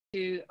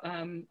to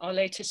our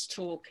latest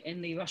talk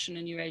in the Russian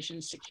and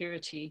Eurasian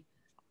Security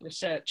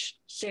Research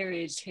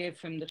series here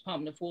from the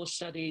Department of War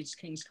Studies,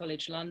 King's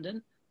College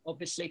London,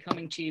 obviously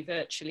coming to you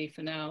virtually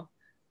for now.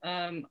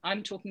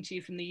 I'm talking to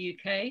you from the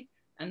UK,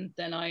 and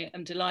then I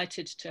am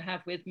delighted to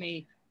have with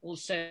me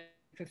also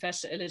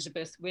Professor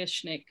Elizabeth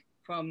Wishnick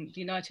from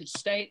the United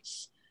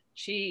States.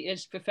 She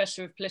is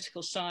Professor of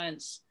Political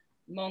Science,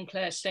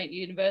 Montclair State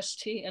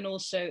University, and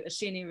also a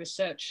senior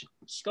research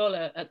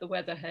scholar at the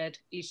Weatherhead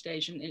East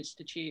Asian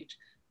Institute,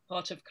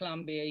 part of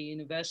Columbia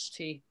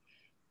University.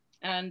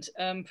 And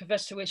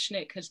Professor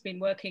Wishnick has been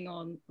working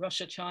on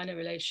Russia-China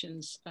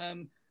relations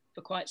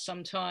for quite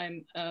some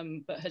time,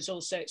 but has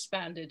also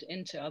expanded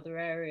into other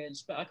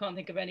areas. But I can't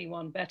think of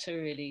anyone better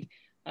really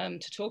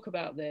to talk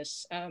about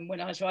this.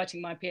 When I was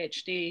writing my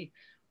PhD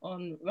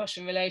on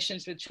Russian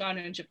relations with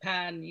China and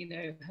Japan, you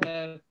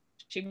know,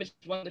 she was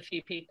one of the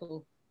few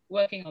people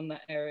working on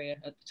that area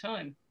at the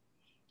time.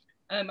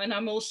 And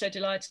I'm also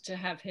delighted to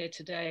have here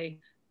today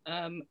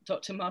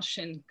Dr.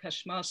 Marcin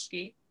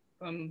Kaczmarski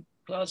from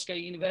Glasgow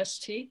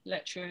University,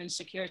 lecturer in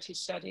security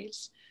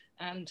studies.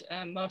 And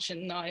Marcin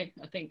and I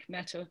think,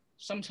 met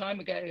some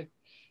time ago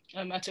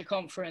at a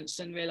conference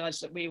and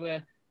realized that we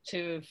were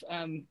two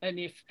of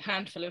only a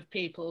handful of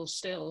people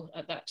still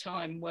at that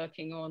time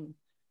working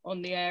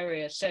on the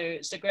area. So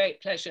it's a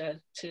great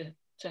pleasure to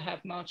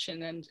have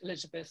Marcin and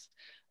Elizabeth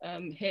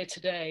here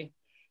today.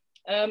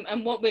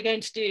 And what we're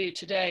going to do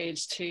today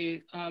is to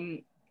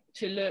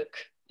look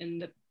in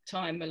the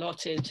time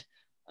allotted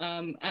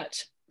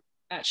at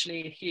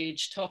actually a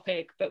huge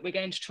topic, but we're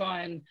going to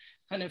try and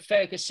kind of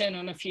focus in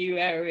on a few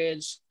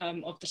areas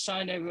of the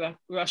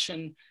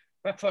Sino-Russian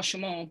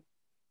rapprochement.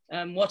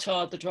 What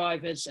are the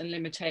drivers and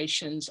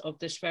limitations of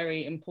this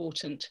very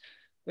important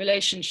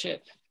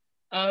relationship?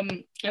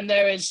 And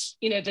there is,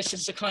 you know, this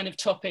is the kind of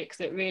topic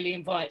that really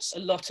invites a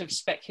lot of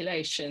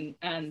speculation,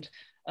 and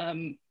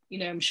you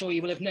know, I'm sure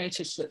you will have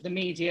noticed that the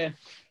media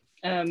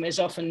is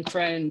often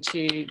prone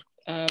to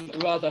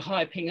rather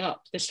hyping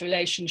up this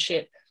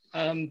relationship,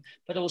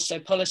 but also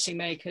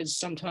policymakers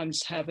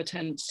sometimes have a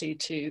tendency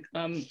to,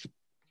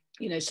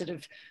 you know, sort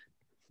of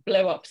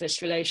blow up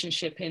this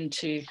relationship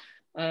into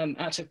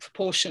out of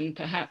proportion,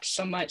 perhaps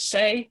some might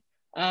say.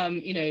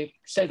 You know,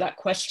 so that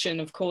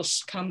question, of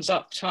course, comes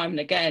up time and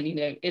again, you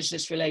know, is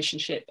this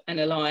relationship an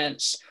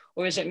alliance,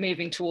 or is it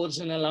moving towards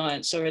an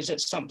alliance, or is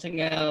it something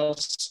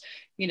else?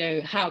 You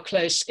know, how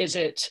close is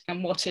it,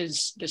 and what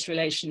is this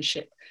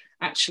relationship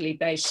actually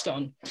based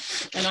on?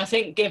 And I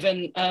think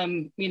given,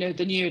 you know,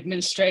 the new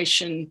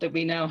administration that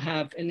we now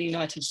have in the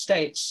United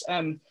States,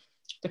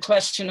 the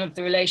question of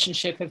the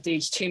relationship of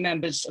these two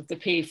members of the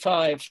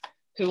P5,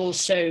 who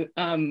also,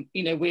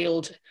 you know,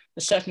 wield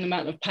a certain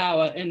amount of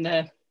power in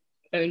their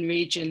own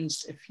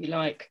regions, if you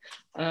like,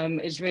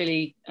 is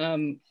really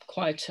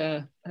quite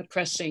a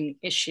pressing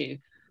issue.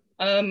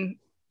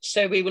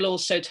 So we will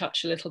also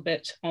touch a little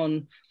bit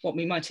on what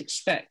we might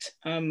expect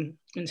in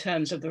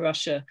terms of the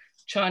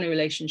Russia-China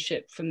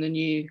relationship from the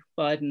new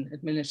Biden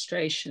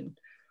administration.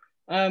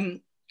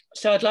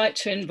 So I'd like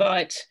to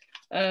invite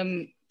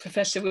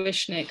Professor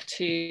Wishnick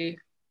to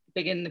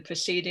begin the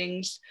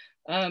proceedings.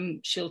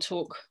 She'll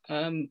talk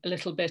a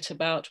little bit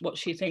about what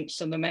she thinks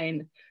are the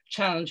main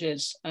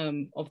challenges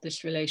of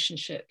this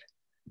relationship.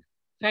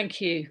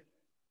 Thank you.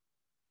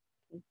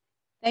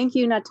 Thank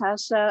you,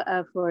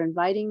 Natasha, for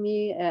inviting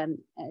me. And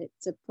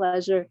it's a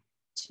pleasure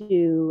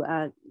to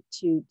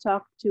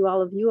talk to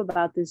all of you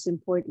about this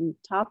important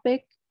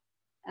topic.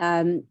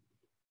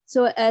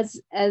 So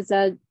as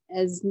Dr.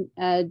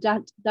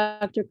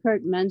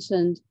 Kurt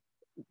mentioned,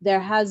 there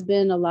has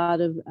been a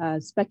lot of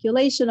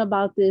speculation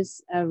about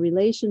this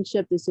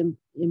relationship, this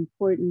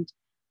important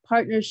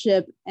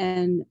partnership,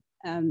 and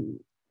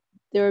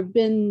there have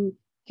been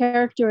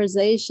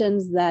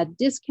characterizations that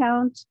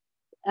discount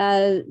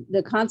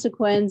the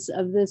consequence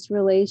of this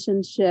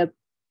relationship,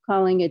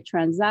 calling it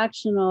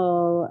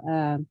transactional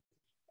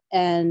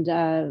and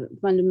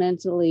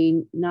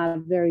fundamentally not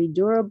very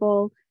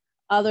durable.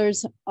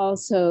 Others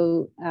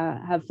also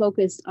have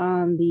focused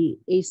on the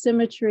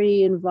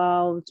asymmetry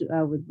involved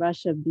with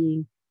Russia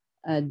being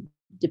a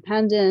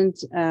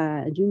dependent,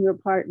 a junior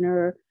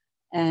partner,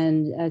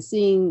 and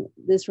seeing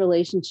this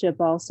relationship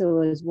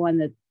also as one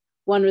that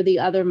one or the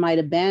other might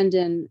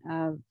abandon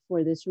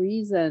for this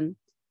reason.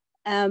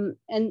 And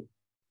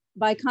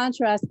by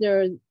contrast,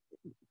 there are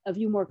a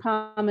view more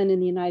common in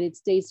the United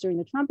States during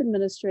the Trump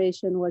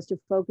administration was to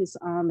focus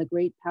on the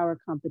great power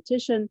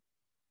competition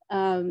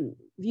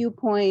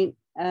viewpoint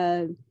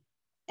and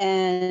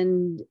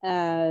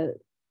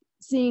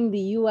seeing the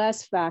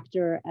US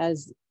factor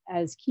as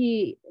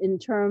key in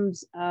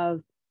terms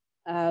of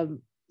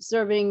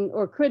serving,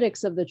 or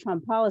critics of the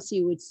Trump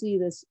policy would see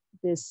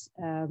this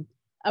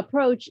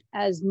approach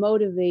as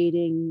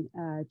motivating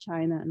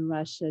China and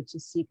Russia to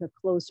seek a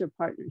closer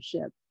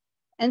partnership.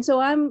 And so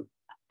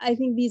I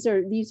think these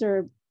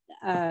are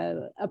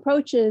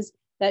approaches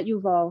that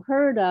you've all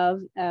heard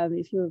of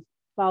if you're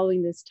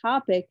following this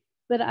topic,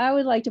 but I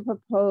would like to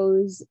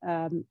propose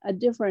a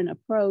different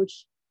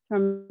approach in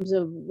terms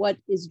of what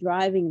is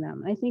driving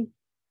them. I think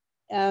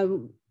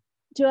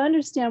to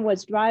understand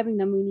what's driving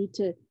them, we need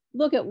to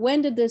look at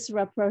when did this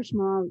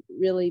rapprochement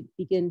really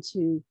begin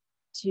to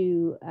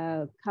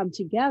come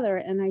together.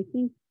 And I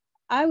think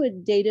I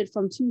would date it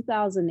from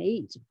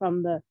 2008,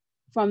 from the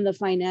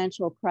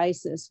financial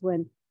crisis,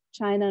 when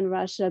China and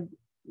Russia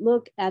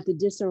look at the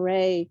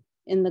disarray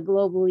in the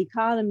global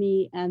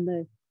economy and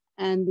the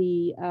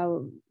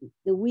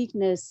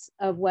weakness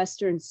of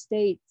Western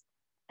states,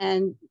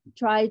 and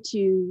try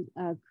to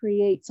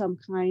create some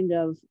kind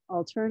of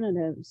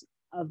alternatives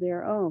of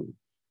their own.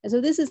 And so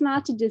this is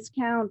not to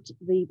discount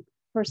the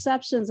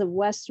perceptions of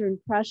Western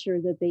pressure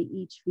that they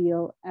each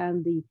feel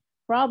and the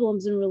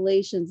problems and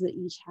relations that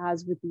each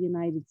has with the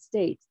United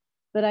States.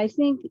 But I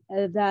think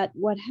that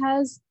what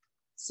has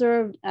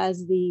served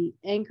as the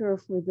anchor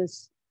for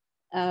this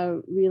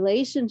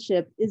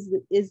relationship is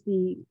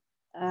the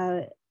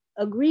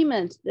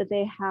agreement that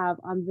they have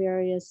on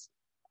various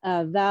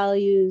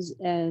values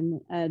and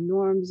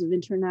norms of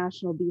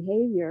international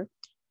behavior,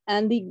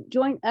 and the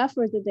joint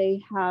effort that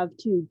they have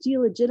to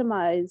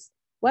delegitimize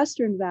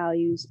Western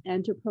values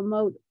and to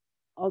promote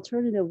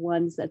alternative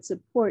ones that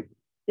support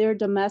their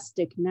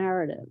domestic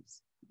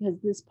narratives. Because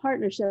this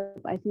partnership,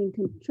 I think,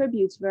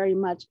 contributes very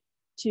much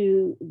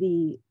to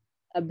the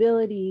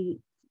ability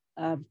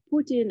of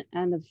Putin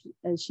and of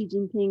Xi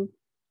Jinping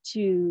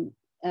to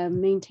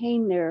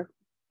maintain their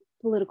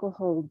political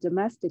hold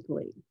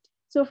domestically.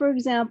 So, for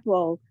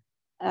example,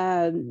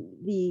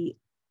 the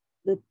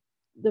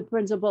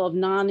principle of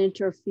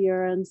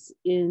non-interference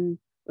in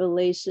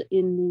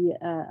the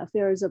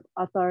affairs of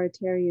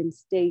authoritarian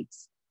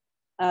states,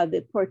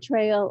 the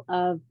portrayal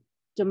of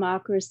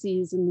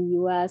democracies in the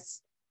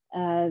U.S.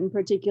 In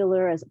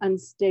particular as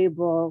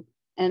unstable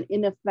and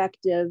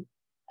ineffective,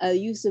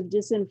 use of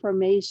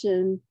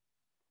disinformation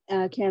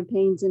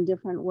campaigns in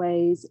different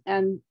ways,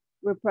 and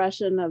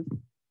repression of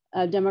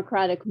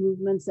democratic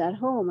movements at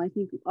home. I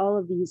think all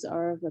of these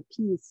are of a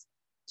piece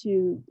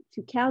to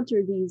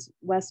counter these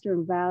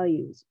Western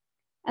values.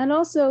 And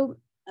also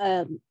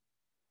a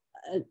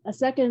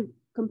second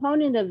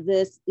component of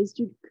this is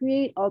to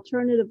create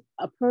alternative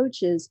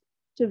approaches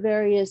to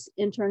various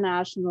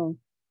international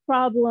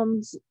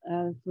problems,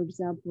 for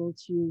example,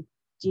 to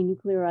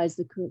denuclearize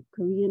the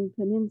Korean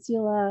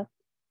Peninsula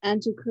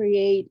and to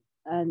create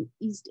an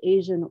East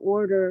Asian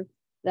order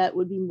that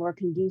would be more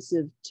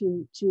conducive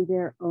to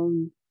their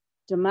own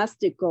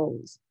domestic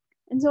goals.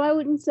 And so I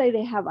wouldn't say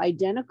they have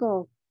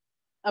identical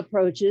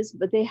approaches,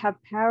 but they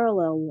have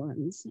parallel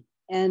ones.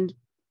 And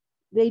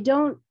they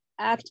don't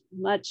act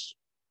much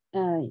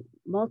in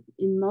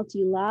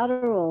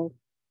multilateral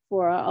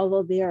fora,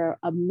 although they are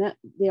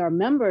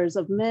members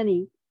of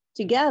many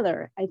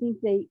together. I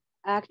think they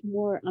act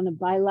more on a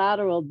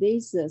bilateral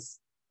basis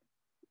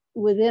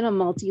within a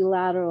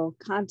multilateral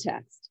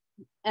context.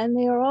 And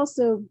they are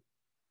also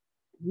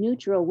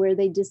neutral where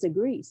they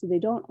disagree. So they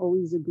don't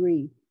always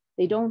agree.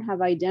 They don't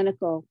have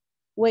identical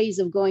ways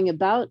of going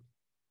about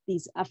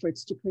these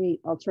efforts to create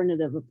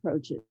alternative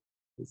approaches.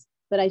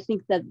 But I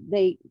think that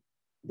they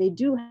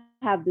do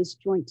have this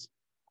joint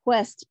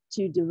quest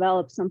to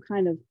develop some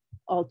kind of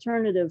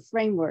alternative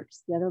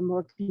frameworks that are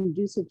more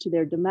conducive to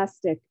their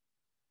domestic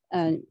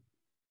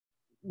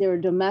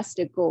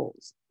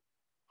goals.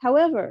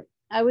 However,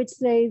 I would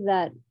say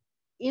that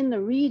in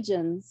the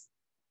regions,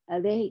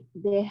 they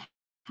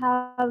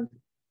have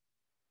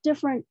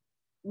different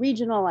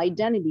regional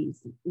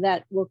identities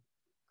that will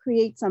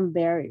create some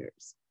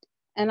barriers.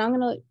 And I'm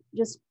going to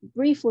just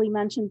briefly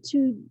mention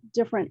two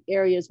different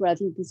areas where I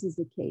think this is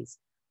the case.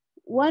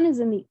 One is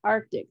in the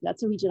Arctic.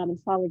 That's a region I've been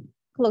following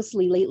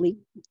closely lately.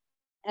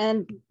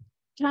 And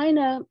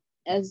China,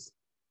 as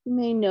you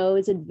may know,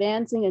 is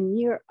advancing a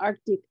near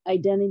Arctic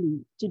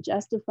identity to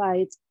justify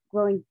its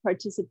growing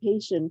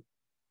participation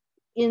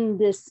in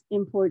this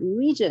important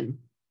region.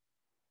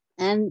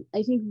 And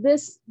I think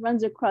this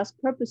runs across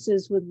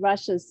purposes with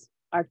Russia's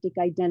Arctic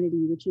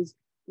identity, which is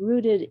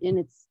rooted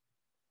in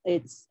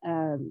its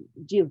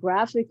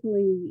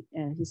geographically,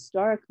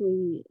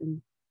 historically,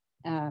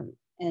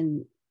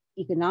 and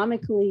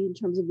economically, in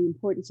terms of the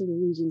importance of the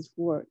regions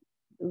for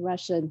the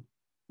Russian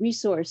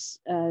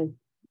resource-connected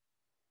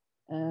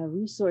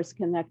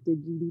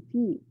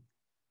GDP.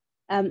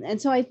 And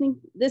so I think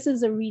this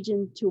is a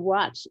region to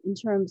watch in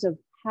terms of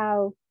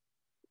how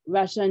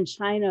Russia and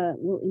China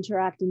will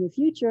interact in the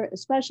future,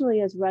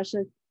 especially as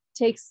Russia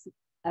takes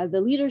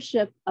the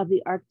leadership of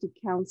the Arctic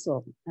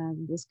Council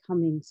this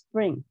coming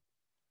spring.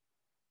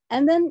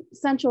 And then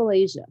Central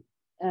Asia.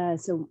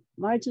 So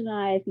Marcin and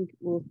I think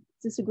will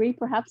disagree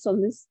perhaps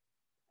on this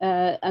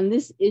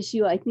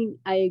issue. I think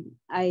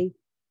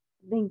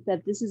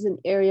that this is an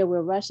area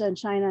where Russia and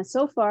China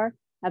so far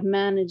have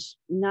managed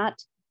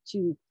not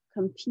to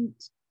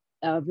compete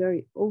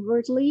very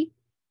overtly,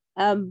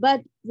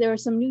 but there are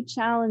some new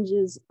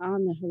challenges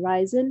on the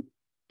horizon.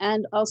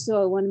 And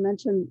also I want to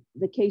mention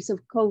the case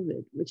of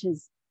COVID, which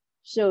has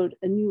showed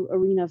a new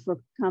arena for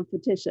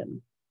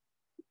competition.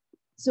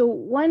 So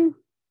one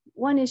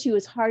issue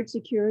is hard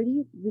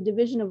security. The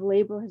division of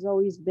labor has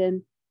always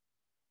been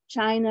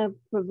China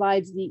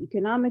provides the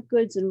economic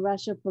goods and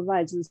Russia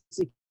provides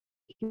the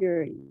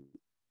security.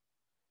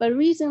 But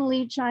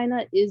recently,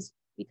 China is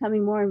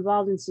becoming more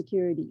involved in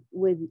security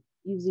with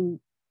using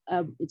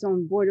its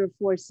own border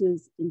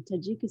forces in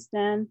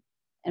Tajikistan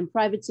and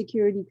private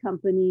security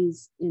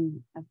companies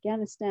in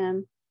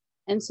Afghanistan.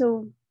 And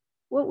so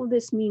what will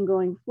this mean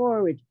going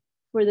forward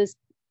for this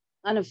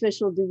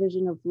unofficial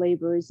division of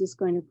labor? Is this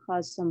going to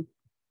cause some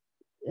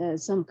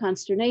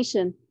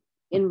consternation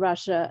in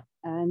Russia?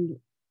 And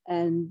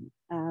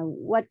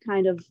what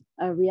kind of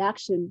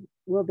reaction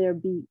will there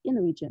be in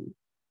the region?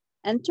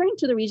 And turning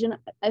to the region,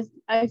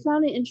 I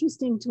found it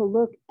interesting to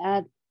look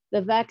at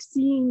the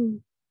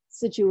vaccine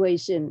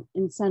situation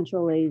in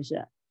Central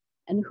Asia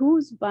and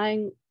who's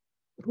buying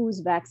whose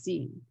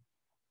vaccine.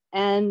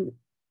 And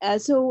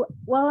so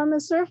while on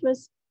the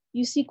surface,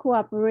 you see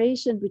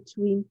cooperation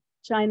between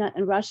China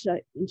and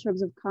Russia in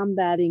terms of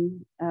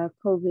combating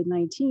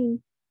COVID-19,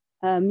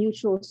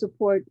 mutual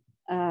support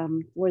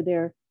for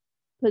their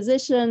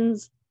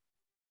positions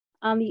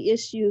on the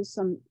issues,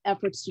 some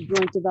efforts to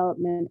joint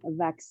development of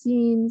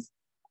vaccines.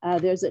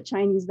 There's a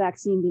Chinese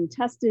vaccine being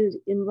tested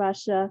in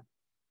Russia.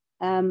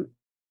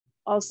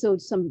 Also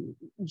some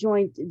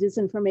joint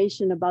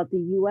disinformation about the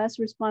US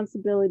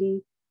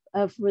responsibility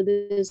for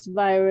this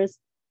virus.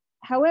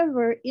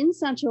 However, in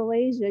Central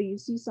Asia, you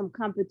see some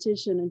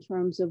competition in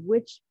terms of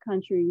which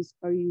countries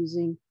are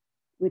using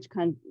which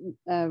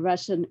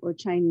Russian or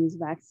Chinese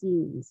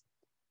vaccines.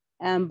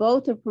 And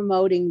both are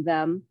promoting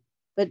them,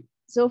 but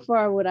so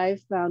far what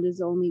I've found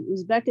is only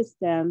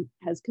Uzbekistan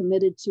has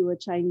committed to a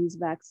Chinese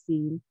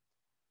vaccine.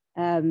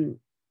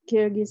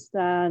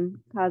 Kyrgyzstan,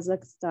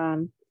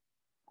 Kazakhstan,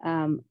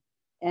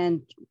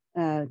 and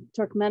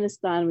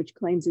Turkmenistan, which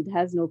claims it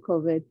has no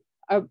COVID,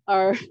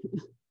 are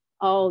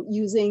all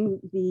using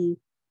the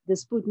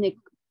Sputnik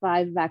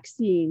 5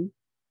 vaccine,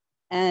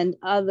 and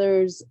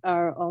others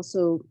are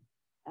also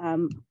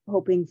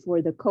hoping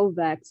for the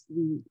COVAX,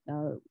 the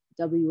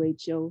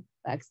WHO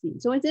vaccine.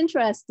 So it's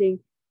interesting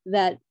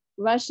that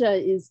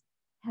Russia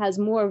has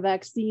more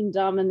vaccine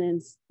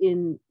dominance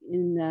in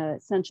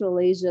Central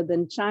Asia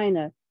than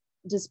China,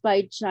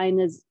 despite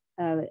China's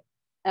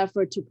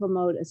effort to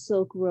promote a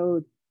Silk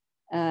Road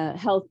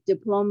health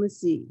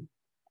diplomacy.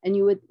 And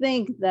you would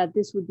think that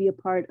this would be a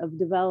part of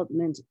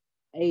development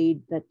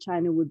aid that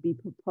China would be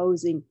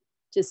proposing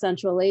to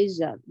Central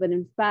Asia, but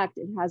in fact,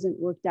 it hasn't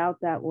worked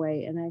out that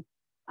way. And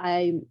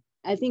I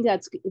think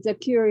it's a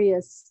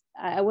curious,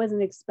 I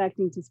wasn't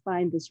expecting to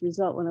find this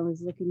result when I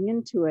was looking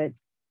into it.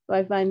 So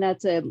I find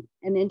that's an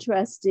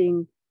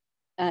interesting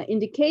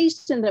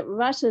indication that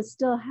Russia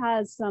still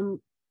has some,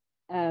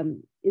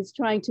 is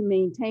trying to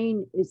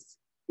maintain its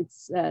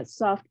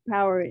soft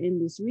power in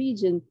this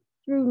region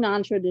through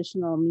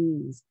non-traditional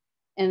means.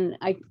 And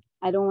I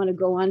don't want to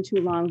go on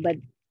too long, but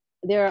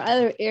there are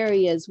other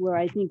areas where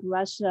I think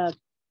Russia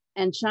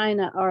and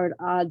China are at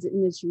odds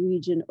in this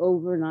region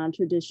over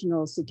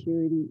non-traditional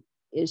security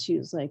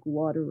issues like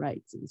water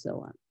rights and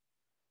so on.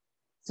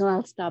 So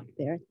I'll stop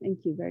there.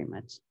 Thank you very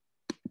much.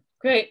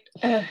 Great,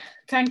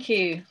 thank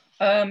you.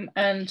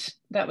 And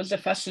that was a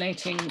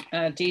fascinating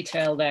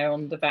detail there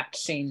on the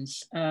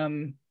vaccines,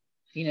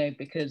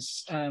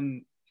 because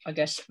I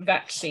guess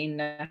vaccine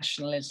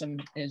nationalism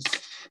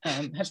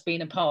has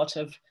been a part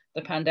of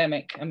the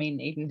pandemic. I mean,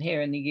 even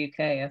here in the UK,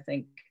 I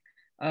think.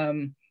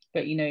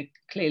 But,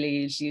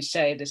 clearly, as you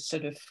say, this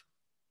sort of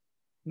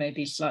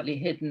maybe slightly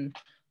hidden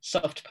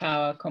soft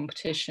power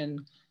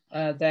competition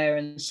there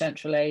in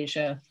Central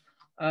Asia.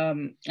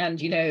 And,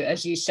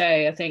 as you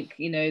say, I think,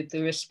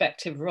 the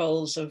respective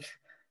roles of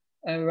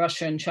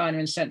Russia and China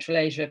in Central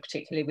Asia,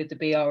 particularly with the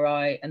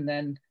BRI, and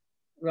then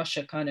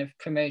Russia kind of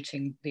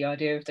promoting the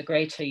idea of the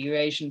greater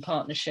Eurasian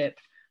partnership.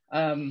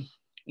 There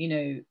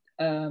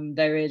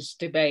is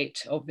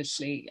debate,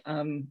 obviously,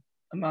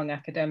 among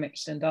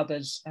academics and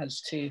others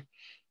as to,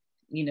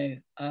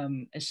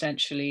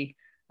 essentially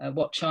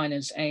what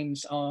China's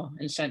aims are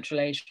in Central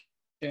Asia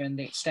and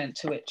the extent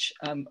to which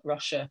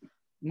Russia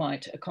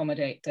might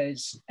accommodate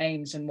those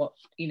aims and what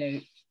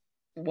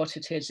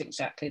it is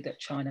exactly that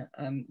China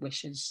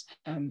wishes,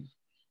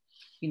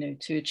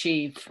 to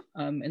achieve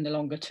in the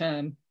longer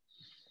term.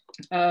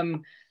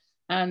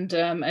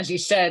 As you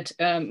said,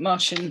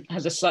 Marcin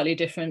has a slightly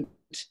different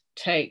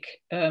take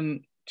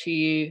to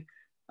you.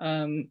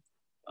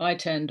 I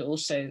tend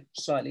also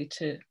slightly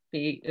to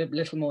be a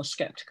little more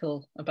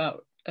skeptical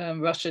about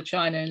Russia,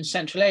 China, and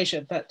Central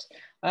Asia, but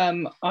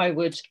I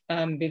would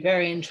be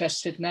very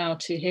interested now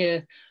to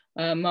hear,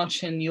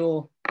 Marcin,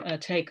 your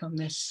take on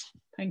this.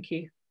 Thank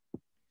you.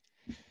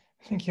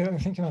 Thank you,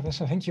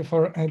 Natasha. Thank you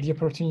for the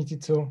opportunity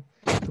to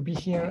be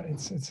here.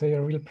 It's a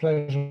real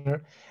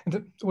pleasure.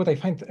 And what I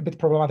find a bit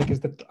problematic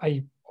is that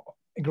I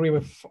agree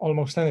with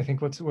almost anything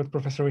what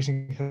Professor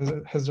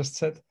Wishnick has just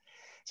said.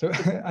 So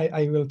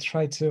I will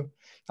try to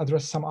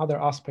address some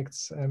other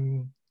aspects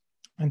and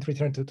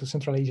return to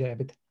Central Asia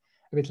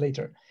a bit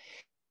later.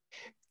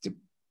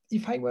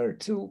 If I were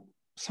to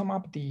sum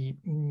up the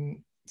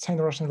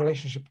Sino-Russian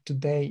relationship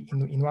today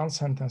in one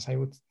sentence, I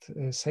would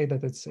say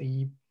that it's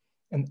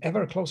an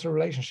ever closer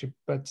relationship,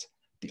 but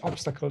the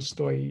obstacles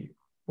to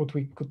what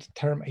we could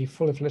term a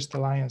fully fledged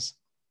alliance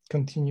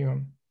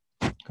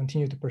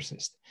continue to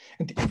persist.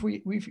 And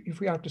if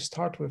we are to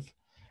start with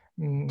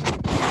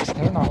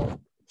external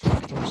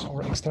factors or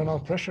external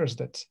pressures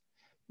that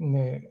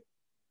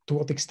to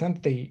what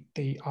extent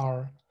they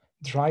are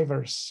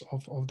drivers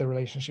of the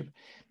relationship,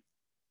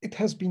 it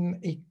has been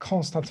a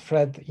constant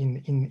thread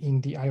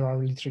in the IR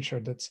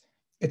literature that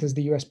it is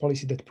the US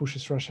policy that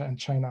pushes Russia and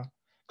China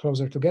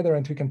closer together,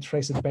 and we can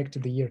trace it back to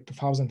the year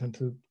 2000 and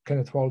to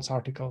Kenneth Walt's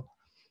article,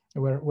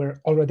 where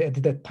already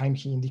at that time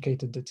he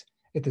indicated that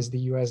it is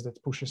the US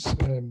that pushes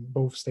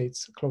both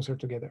states closer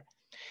together.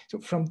 So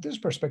from this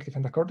perspective,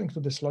 and according to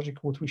this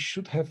logic, what we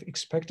should have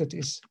expected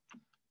is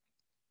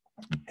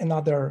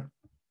another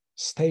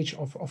stage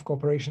of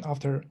cooperation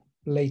after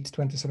late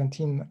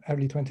 2017,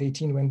 early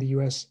 2018, when the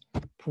US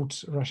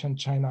put Russia and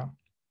China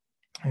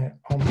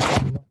on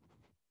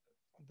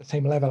the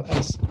same level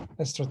as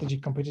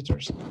strategic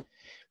competitors.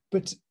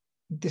 But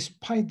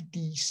despite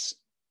these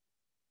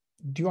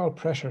dual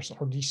pressures,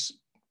 or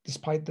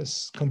despite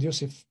this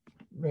conducive,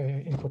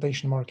 in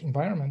quotation mark,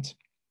 environment,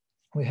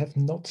 we have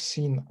not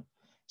seen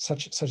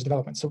such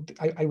development. So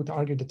I would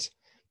argue that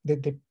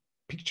the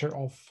picture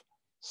of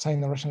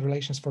Sino-Russian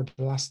relations for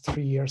the last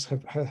 3 years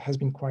has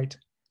been quite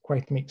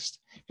mixed.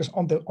 Because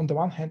on the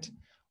one hand,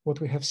 what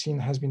we have seen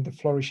has been the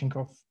flourishing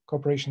of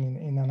cooperation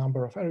in a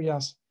number of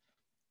areas: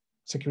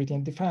 security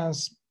and defense,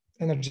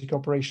 energy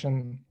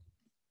cooperation,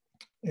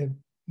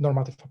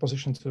 normative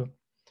opposition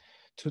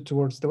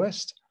towards the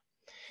West.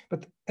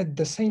 But at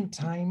the same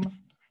time,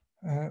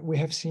 we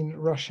have seen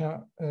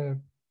Russia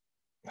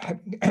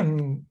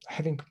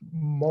having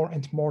more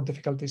and more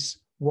difficulties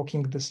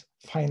walking this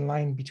fine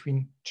line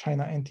between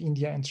China and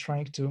India and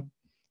trying to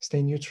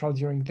stay neutral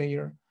during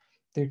their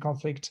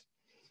conflict.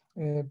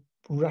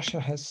 Russia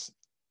has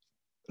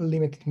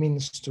limited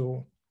means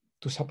to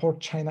support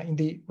China in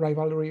the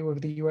rivalry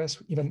with the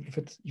US, even if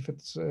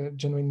it's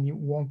genuinely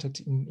wanted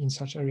in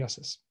such areas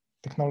as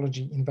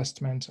technology,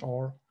 investment,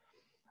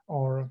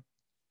 or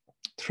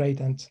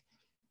trade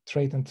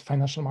and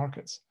financial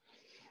markets.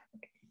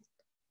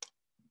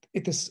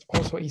 It is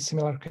also a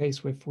similar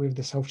case with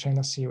the South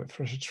China Sea, with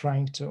Russia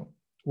trying to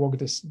walk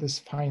this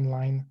fine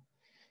line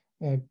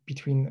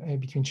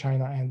between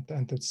China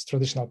and its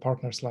traditional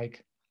partners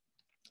like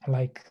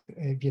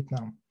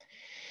Vietnam.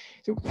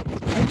 So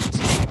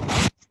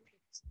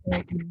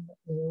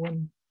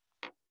when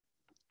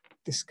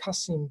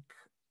discussing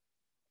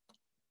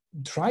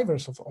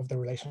drivers of the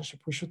relationship,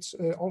 we should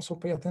also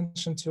pay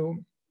attention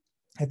to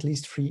at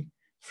least three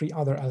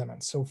other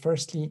elements. So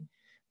firstly,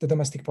 the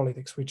domestic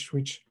politics,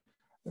 which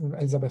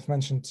Elizabeth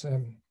mentioned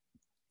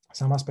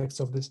some aspects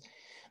of this.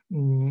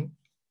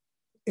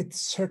 It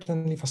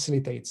certainly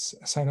facilitates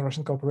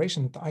Sino-Russian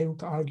cooperation. I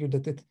would argue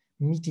that it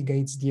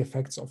mitigates the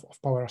effects of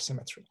power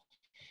asymmetry.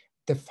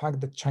 The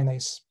fact that China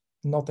is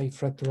not a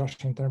threat to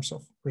Russia in terms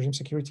of regime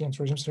security and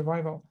regime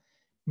survival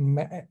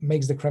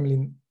makes the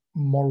Kremlin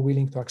more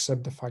willing to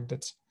accept the fact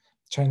that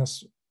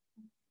China's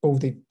both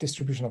the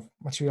distribution of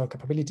material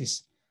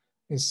capabilities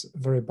is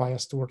very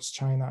biased towards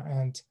China,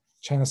 and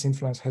China's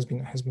influence has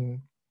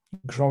been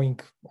growing,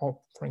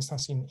 for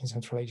instance, in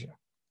Central Asia.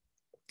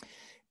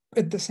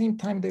 At the same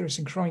time, there is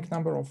a growing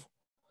number of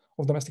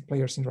domestic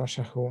players in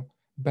Russia who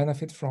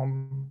benefit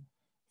from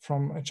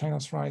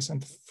China's rise,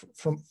 and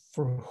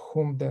for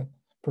whom the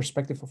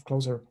perspective of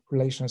closer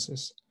relations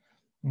is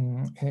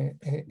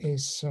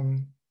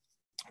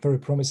very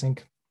promising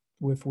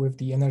with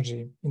the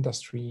energy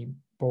industry,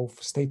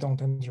 both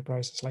state-owned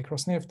enterprises like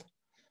Rosneft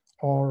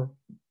or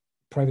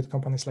private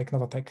companies like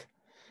Novatek,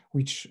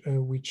 which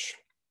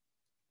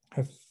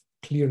have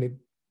clearly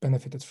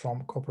benefited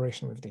from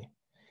cooperation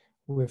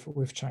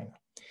with China.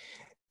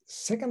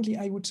 Secondly,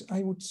 I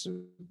would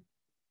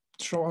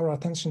draw our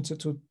attention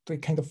to a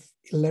kind of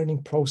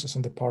learning process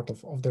on the part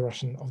of the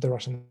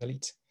Russian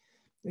elite.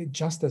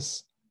 Just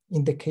as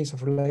in the case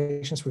of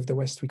relations with the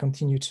West, we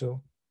continue to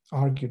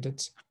argue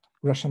that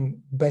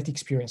Russian bad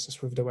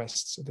experiences with the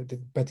West, so the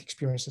bad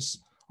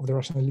experiences of the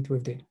Russian elite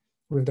with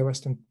the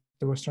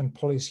Western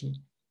policy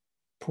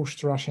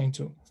pushed Russia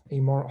into a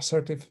more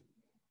assertive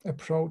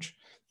approach.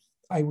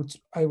 I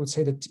would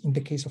say that in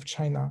the case of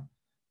China,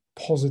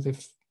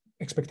 positive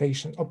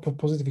expectations or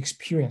positive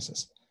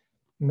experiences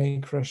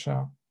make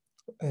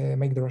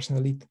the Russian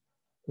elite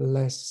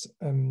less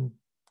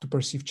to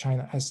perceive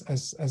China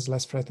as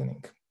less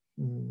threatening.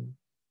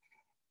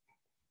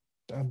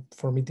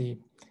 For me,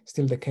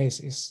 still the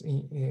case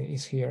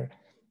is here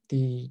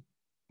the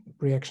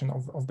reaction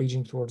of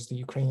Beijing towards the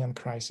Ukrainian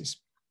crisis.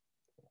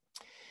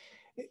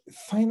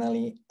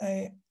 Finally,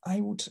 I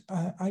would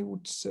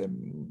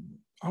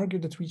argue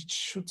that we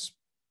should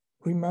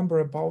remember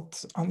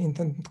about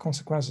unintended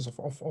consequences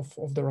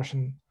of the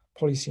Russian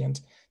policy, and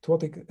to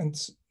what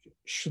extent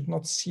should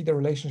not see the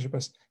relationship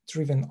as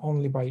driven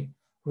only by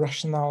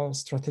rational,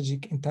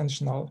 strategic,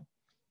 intentional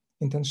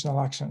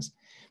actions.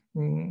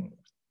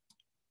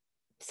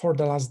 For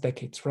the last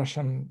decades,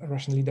 Russian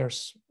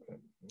leaders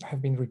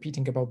have been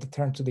repeating about the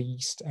turn to the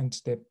East and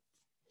the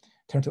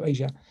turn to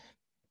Asia.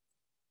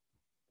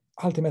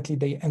 Ultimately,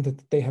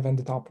 they have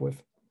ended up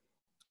with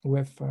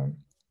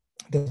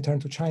they turn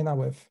to China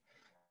with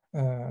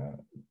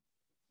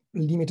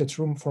limited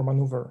room for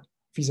maneuver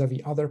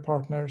vis-a-vis other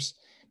partners.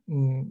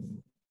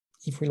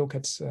 If we look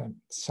at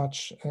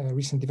such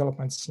recent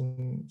developments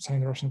in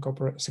Sino-Russian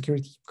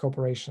security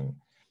cooperation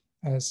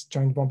as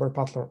joint bomber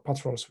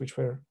patrols, which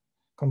were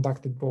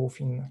conducted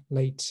both in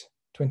late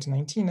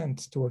 2019 and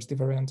towards the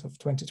very end of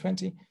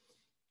 2020,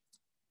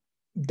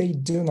 they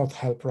do not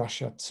help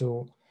Russia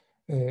to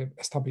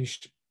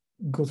establish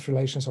good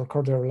relations or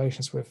cordial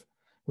relations with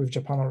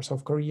Japan or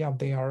South Korea.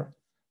 They are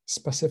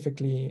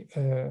specifically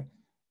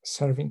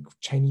serving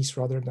Chinese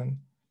rather than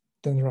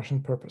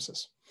Russian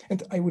purposes.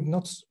 And I would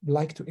not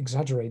like to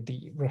exaggerate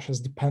Russia's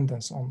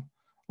dependence on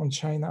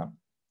China,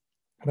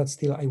 but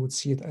still I would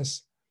see it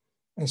as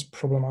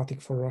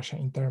problematic for Russia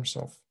in terms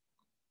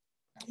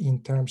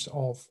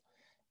of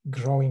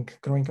growing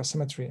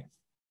asymmetry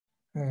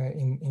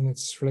in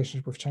its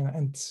relationship with China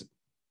and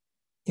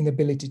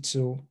inability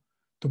to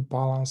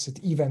balance it,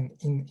 even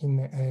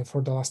in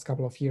for the last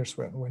couple of years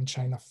when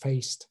China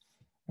faced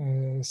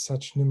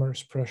such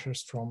numerous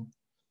pressures from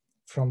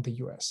the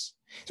US.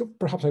 So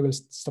perhaps I will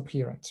stop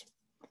here and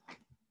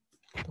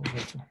over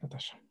to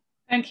Natasha.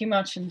 Thank you,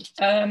 Marcin.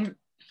 That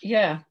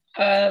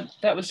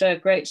was a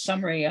great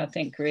summary, I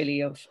think,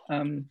 really of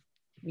and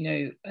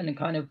a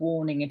kind of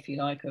warning, if you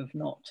like, of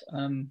not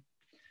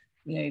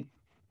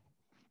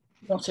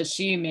not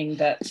assuming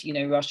that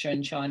Russia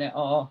and China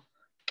are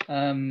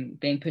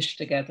being pushed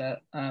together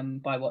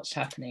by what's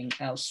happening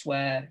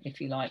elsewhere,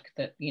 if you like,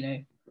 that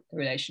the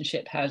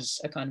relationship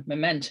has a kind of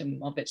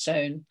momentum of its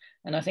own.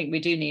 And I think we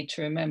do need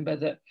to remember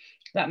that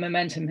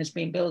momentum has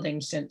been building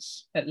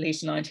since at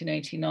least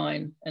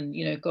 1989, and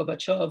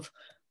Gorbachev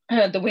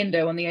had the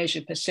window on the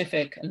Asia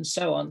Pacific and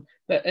so on.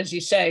 But as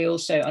you say,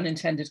 also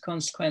unintended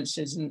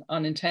consequences and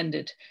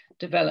unintended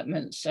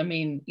developments. I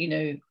mean,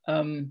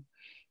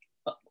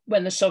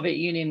 when the Soviet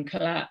Union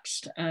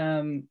collapsed,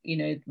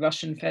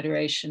 Russian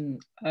Federation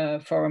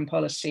foreign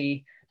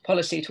policy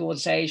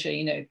towards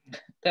Asia,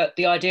 that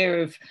the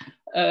idea of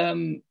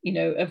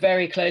a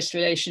very close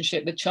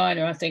relationship with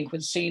China, I think,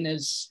 was seen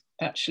as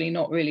actually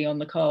not really on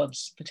the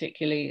cards,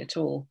 particularly at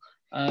all.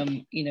 For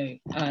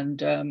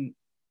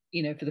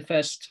the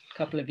first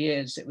couple of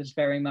years, it was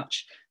very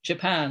much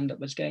Japan that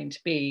was going to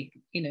be,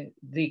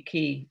 the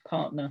key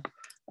partner.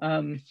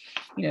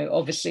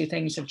 Obviously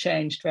things have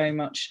changed very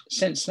much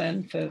since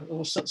then for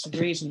all sorts of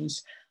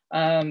reasons.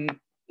 And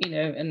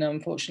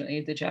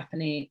unfortunately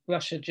the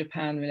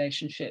Russia-Japan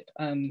relationship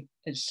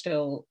is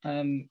still,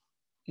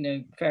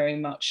 very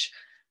much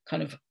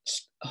kind of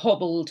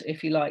hobbled,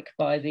 if you like,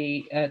 by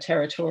the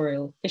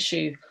territorial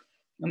issue,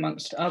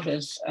 amongst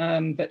others.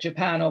 But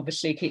Japan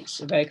obviously keeps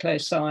a very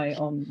close eye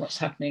on what's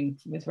happening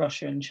with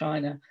Russia and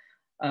China.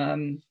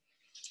 I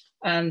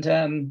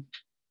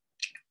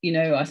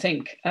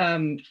think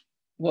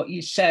what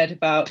you said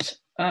about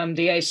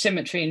the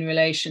asymmetry in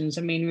relations,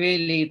 I mean,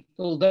 really,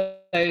 although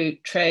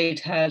trade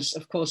has,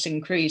 of course,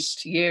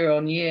 increased year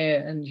on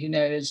year and,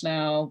 is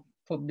now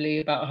probably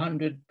about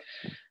 $100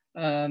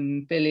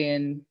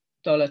 billion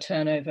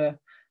turnover,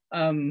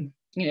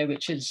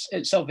 which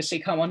it's obviously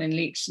come on in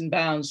leaps and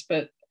bounds,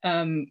 but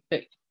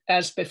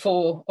as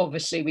before,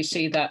 obviously we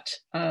see that,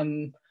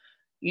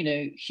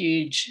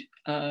 huge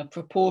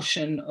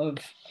proportion of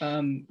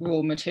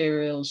raw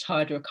materials,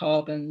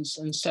 hydrocarbons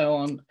and so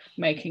on,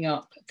 making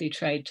up the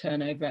trade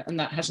turnover, and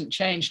that hasn't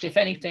changed. If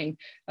anything,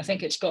 I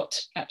think it's got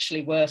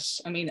actually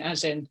worse. I mean,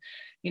 as in,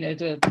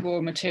 the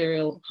raw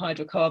material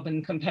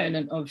hydrocarbon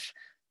component of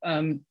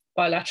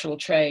bilateral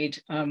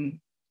trade,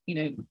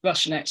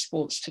 Russian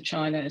exports to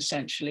China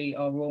essentially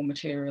are raw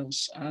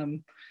materials,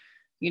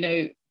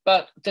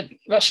 but the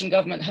Russian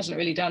government hasn't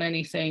really done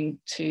anything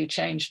to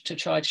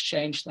try to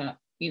change that,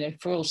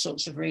 for all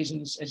sorts of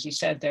reasons. As you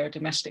said, there are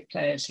domestic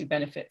players who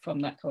benefit from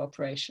that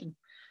cooperation.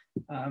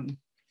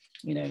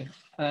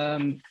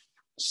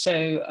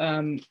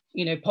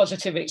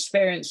 Positive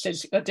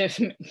experiences are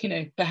different,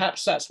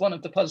 perhaps that's one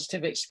of the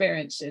positive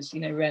experiences,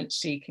 rent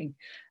seeking.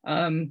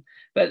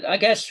 But I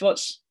guess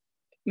what's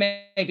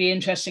maybe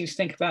interesting to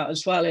think about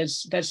as well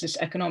is there's this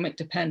economic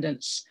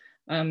dependence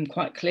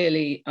quite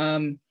clearly.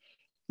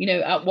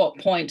 At what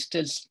point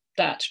does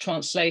that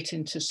translate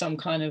into some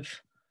kind of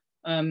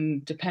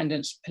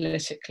dependence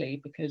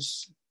politically?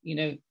 Because,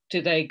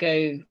 do they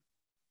go,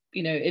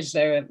 is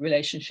there a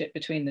relationship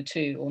between the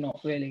two or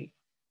not really?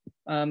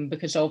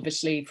 Because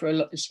obviously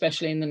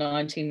especially in the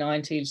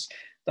 1990s,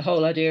 the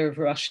whole idea of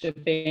Russia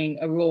being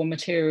a raw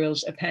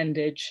materials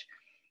appendage,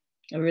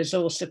 a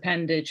resource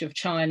appendage of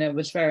China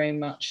was very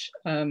much,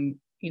 in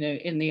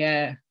the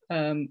air.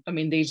 I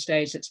mean, these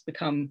days it's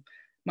become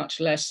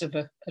much less of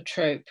a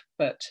trope,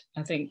 but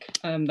I think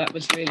that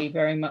was really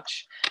very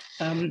much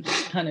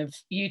kind of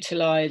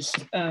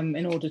utilized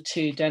in order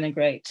to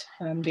denigrate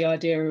the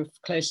idea of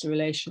closer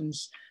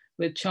relations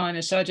with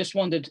China. So I just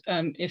wondered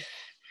if,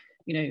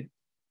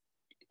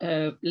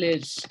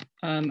 Liz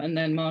and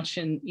then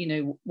Marcin,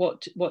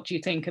 what do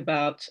you think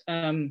about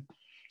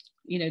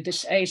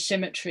this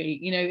asymmetry?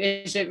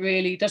 Does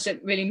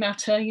it really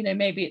matter?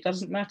 Maybe it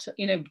doesn't matter.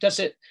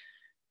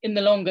 in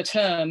the longer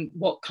term,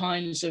 what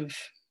kinds of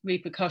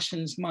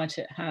repercussions might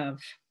it have,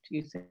 do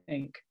you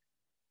think?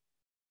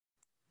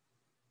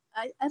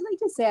 I'd like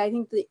to say, I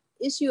think the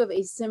issue of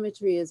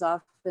asymmetry is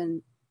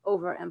often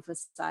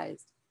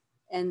overemphasized.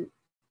 And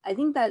I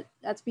think that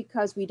that's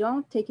because we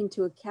don't take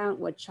into account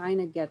what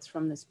China gets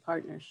from this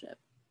partnership.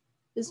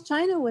 Because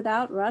China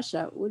without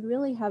Russia would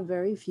really have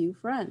very few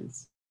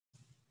friends.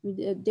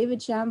 David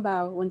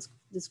Shambaugh once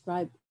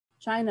described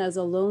China as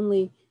a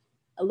lonely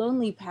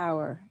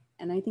power.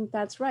 And I think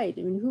that's right.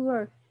 I mean, who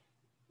are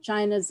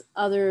China's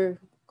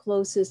other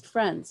closest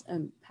friends?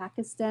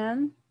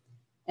 Pakistan,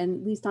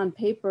 and at least on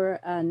paper,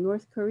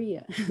 North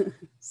Korea.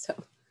 So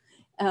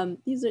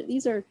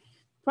these are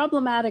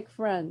problematic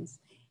friends.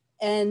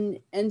 And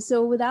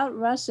so without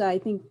Russia, I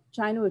think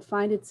China would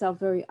find itself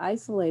very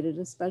isolated,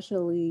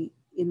 especially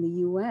in the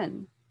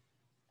UN.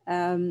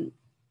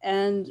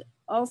 And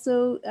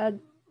also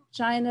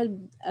China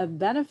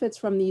benefits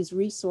from these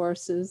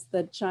resources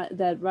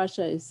that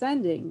Russia is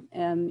sending.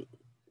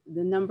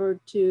 The number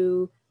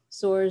 2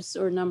 source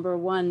or number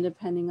 1,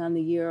 depending on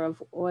the year,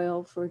 of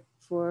oil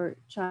for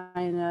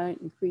China,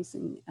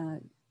 increasing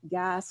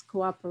gas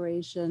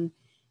cooperation,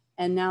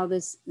 and now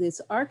this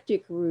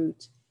Arctic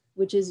route,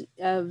 which is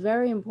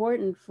very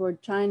important for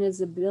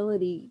China's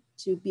ability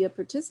to be a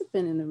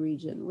participant in the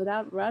region.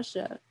 Without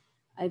Russia,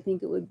 I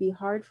think it would be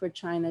hard for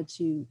China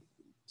to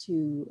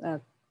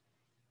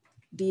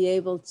be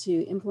able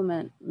to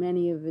implement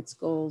many of its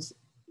goals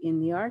in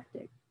the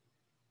Arctic.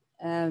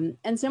 And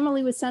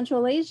similarly with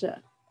Central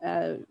Asia,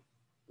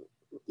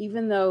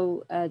 even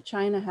though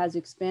China has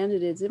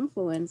expanded its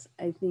influence,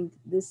 I think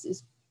this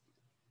is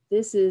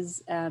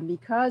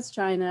because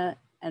China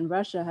and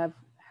Russia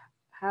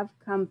have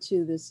come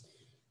to this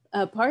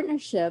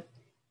partnership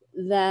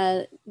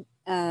that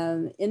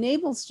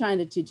enables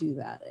China to do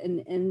that.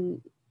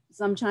 And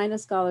some China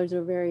scholars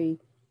are very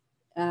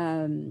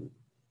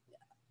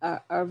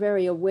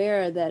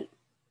aware that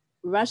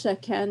Russia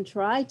can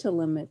try to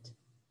limit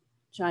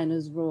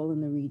China's role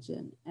in the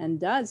region, and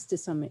does to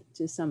some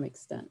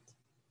extent.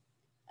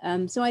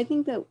 So I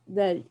think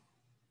that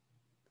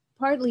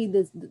partly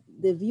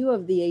the view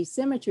of the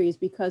asymmetry is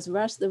because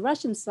the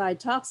Russian side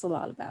talks a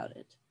lot about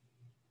it.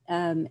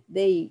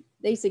 They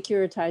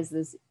securitize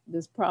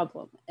this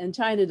problem, and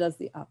China does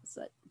the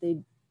opposite. They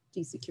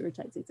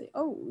desecuritize. They say,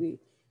 oh, we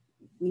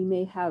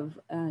may have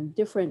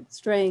different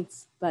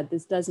strengths, but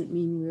this doesn't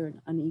mean we're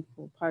an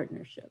unequal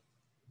partnership.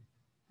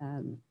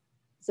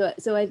 So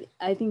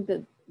I think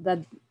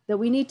that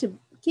we need to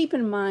keep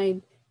in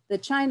mind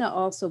that China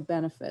also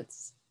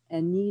benefits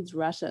and needs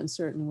Russia in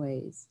certain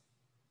ways.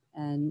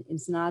 And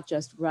it's not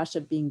just Russia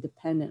being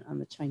dependent on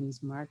the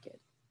Chinese market.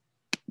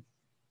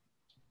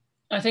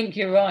 I think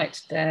you're right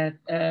there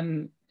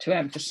to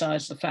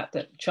emphasize the fact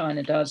that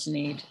China does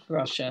need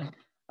Russia.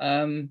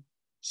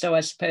 So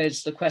I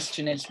suppose the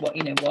question is,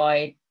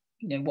 why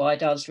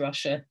does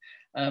Russia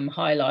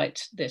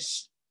highlight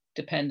this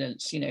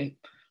dependence,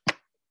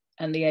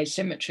 and the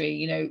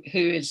asymmetry, who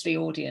is the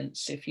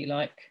audience, if you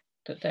like,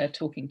 that they're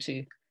talking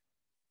to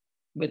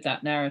with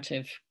that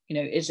narrative?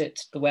 Is it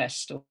the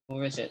West,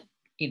 or is it,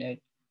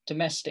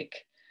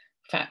 domestic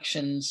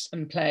factions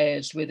and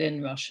players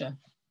within Russia?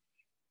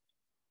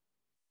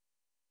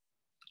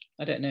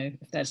 I don't know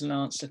if there's an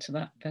answer to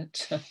that,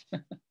 but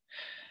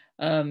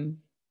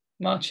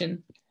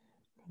Marcin.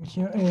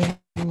 Yeah,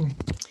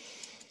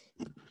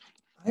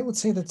 I would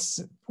say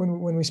that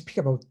when we speak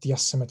about the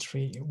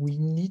asymmetry, we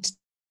need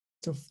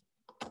to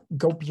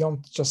go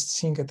beyond just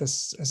seeing it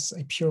as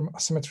a pure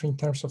asymmetry in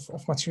terms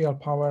of material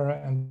power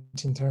and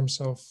in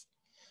terms of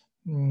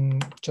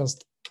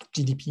just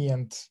GDP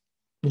and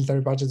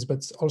military budgets,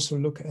 but also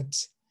look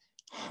at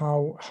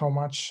how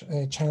much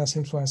China's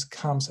influence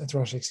comes at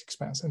Russia's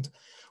expense. And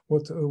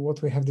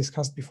what we have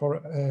discussed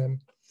before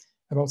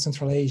about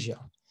Central Asia,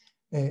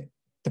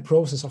 the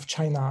process of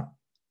China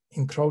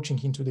encroaching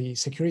into the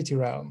security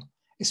realm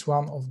is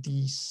one of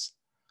these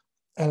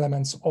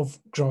elements of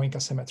growing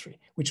asymmetry,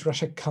 which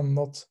Russia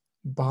cannot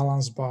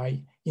balance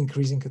by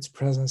increasing its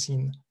presence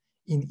in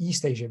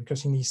East Asia,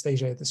 because in East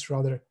Asia it is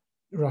rather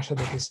Russia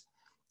that is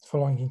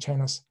following in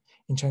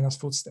China's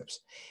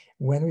footsteps.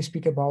 When we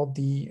speak about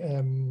the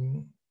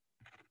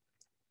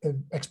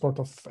export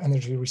of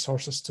energy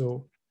resources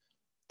to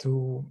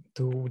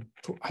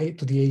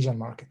the Asian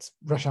markets,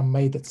 Russia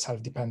made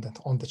itself dependent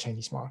on the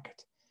Chinese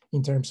market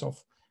in terms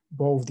of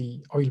both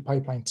the oil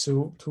pipeline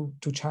to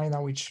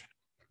China,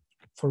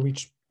 for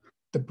which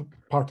the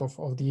part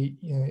of the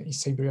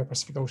East Siberia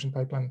Pacific Ocean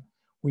pipeline,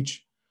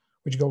 which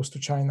goes to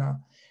China,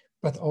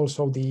 but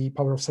also the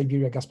Power of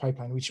Siberia gas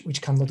pipeline,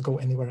 which cannot go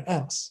anywhere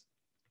else,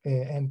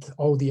 and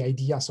all the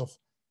ideas of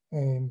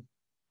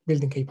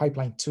building a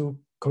pipeline to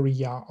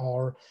Korea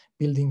or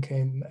building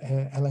an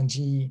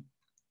LNG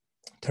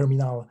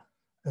terminal,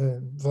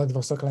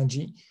 Vladivostok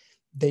LNG,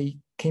 they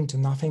came to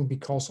nothing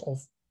because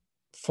of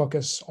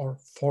focus or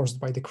forced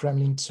by the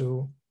Kremlin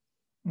to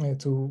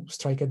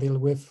strike a deal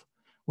with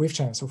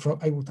China. So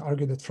I would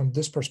argue that from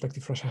this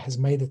perspective, Russia has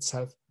made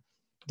itself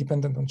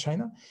dependent on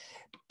China,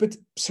 but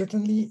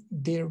certainly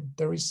there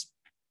is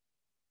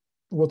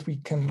what we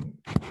can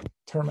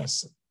term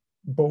as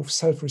both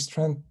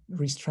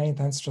self-restraint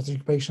and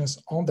strategic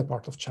patience on the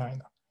part of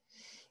China.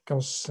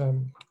 Because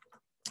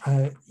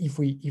if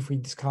we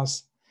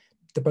discuss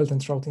the Belt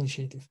and Road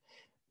Initiative,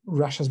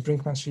 Russia's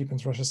brinkmanship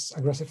and Russia's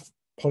aggressive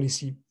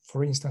policy,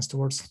 for instance,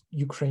 towards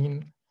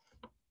Ukraine,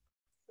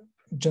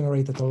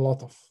 generated a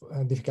lot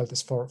of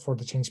difficulties for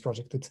the Chinese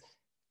project. It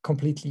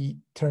completely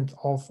turned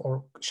off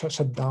or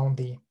shut down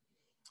the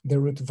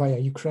route via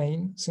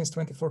Ukraine since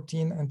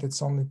 2014, and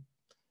it's only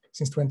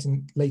since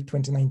late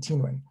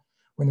 2019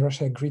 when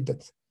Russia agreed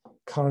that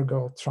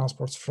cargo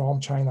transports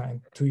from China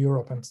and to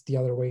Europe and the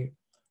other way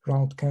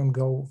around can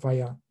go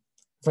via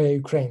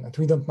Ukraine. And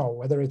we don't know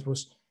whether it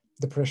was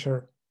the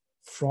pressure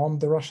from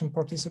the Russian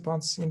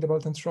participants in the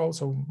Belt and Road,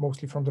 so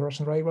mostly from the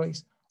Russian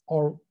railways,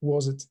 or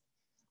was it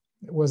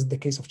the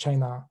case of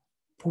China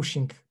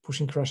pushing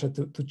Russia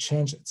to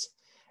change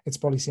its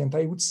policy? And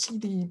I would see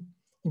the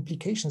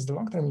implications, the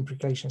long-term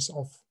implications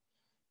of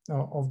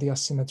the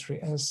asymmetry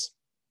as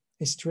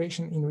a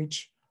situation in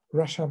which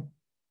Russia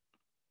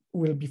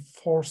will be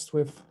forced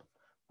with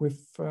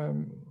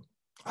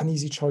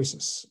uneasy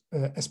choices,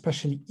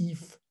 especially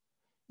if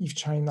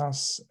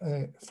China's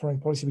foreign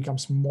policy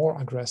becomes more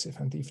aggressive,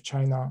 and if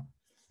China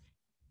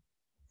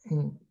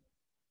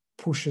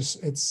pushes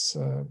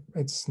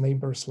its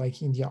neighbors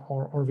like India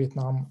or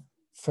Vietnam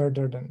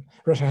further than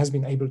Russia has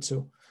been able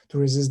to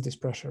resist this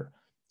pressure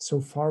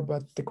so far.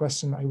 But the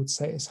question, I would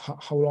say, is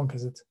how long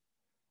is it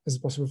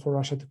possible for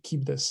Russia to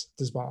keep this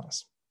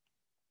balance?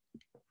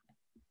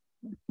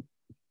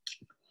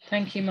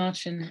 Thank you,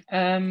 Marcin.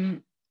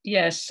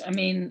 Yes, I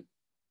mean,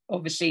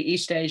 obviously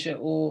East Asia,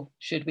 or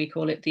should we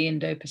call it the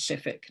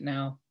Indo-Pacific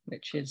now,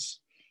 which is,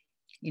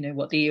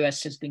 what the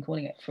US has been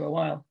calling it for a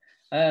while.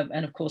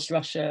 And of course,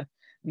 Russia,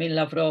 I mean,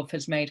 Lavrov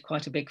has made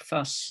quite a big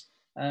fuss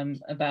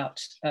about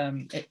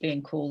it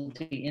being called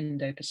the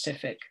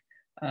Indo-Pacific,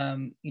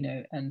 and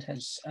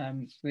has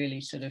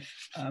really sort of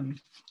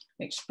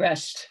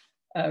expressed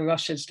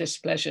Russia's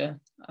displeasure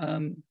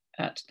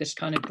at this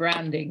kind of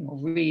branding or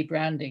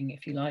rebranding,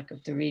 if you like,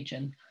 of the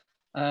region.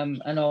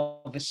 And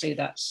obviously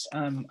that's,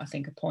 I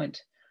think, a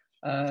point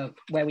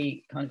where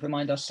we kind of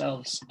remind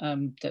ourselves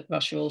that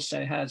Russia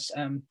also has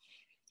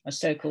a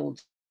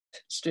so-called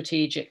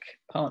strategic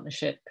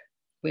partnership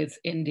with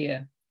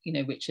India,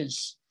 which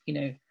is,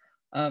 a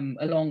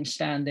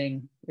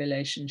long-standing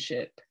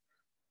relationship.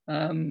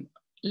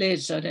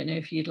 Liz, I don't know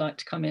if you'd like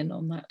to come in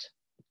on that.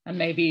 And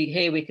maybe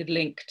here we could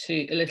link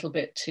to a little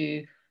bit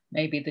to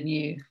maybe the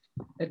new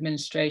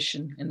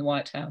administration in the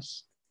White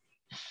House.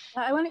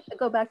 I want to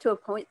go back to a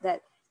point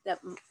that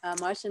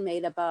Marcin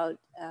made about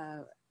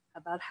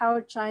how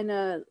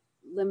China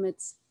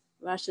limits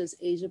Russia's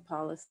Asia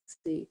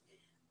policy.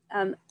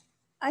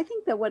 I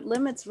think that what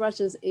limits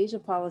Russia's Asia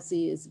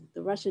policy is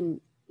the Russian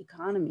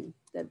economy,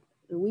 that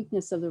the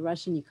weakness of the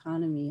Russian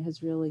economy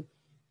has really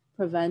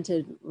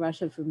prevented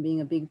Russia from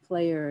being a big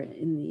player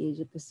in the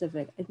Asia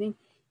Pacific. I think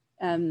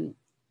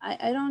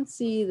I don't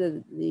see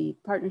the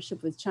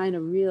partnership with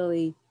China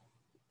really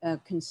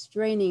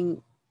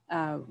constraining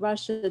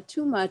Russia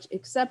too much,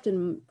 except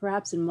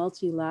perhaps in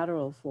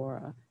multilateral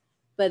fora.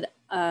 But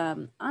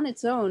on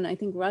its own, I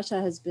think Russia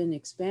has been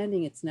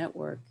expanding its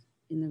network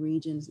in the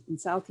regions in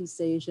Southeast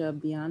Asia,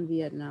 beyond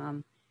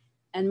Vietnam,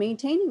 and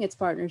maintaining its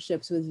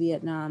partnerships with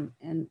Vietnam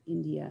and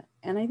India.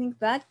 And I think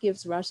that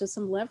gives Russia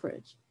some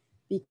leverage,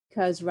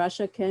 because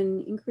Russia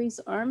can increase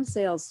arms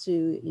sales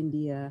to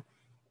India,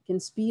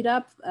 can speed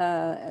up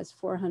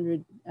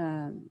S-400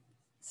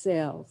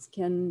 sales,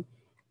 can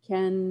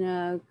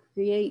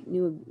create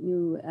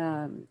new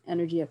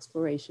energy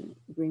exploration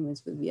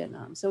agreements with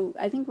Vietnam. So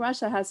I think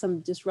Russia has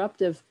some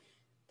disruptive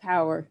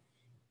power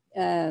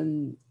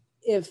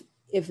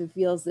if it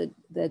feels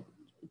that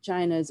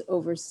China is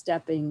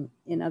overstepping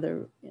in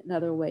other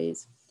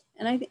ways.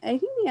 And I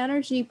think the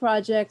energy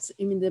projects,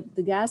 I mean,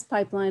 the gas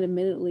pipeline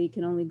admittedly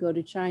can only go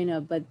to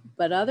China,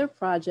 but other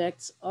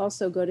projects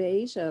also go to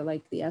Asia,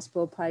 like the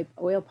Espoo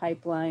oil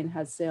pipeline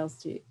has sales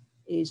to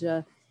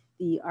Asia.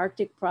 The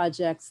Arctic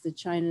projects that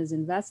China's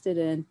invested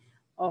in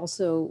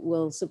also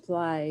will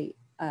supply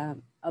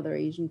other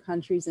Asian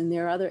countries, and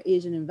there are other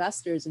Asian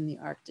investors in the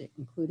Arctic,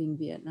 including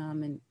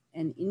Vietnam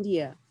and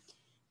India.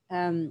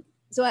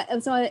 So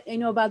I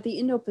know about the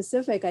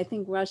Indo-Pacific. I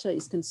think Russia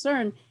is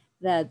concerned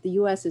that the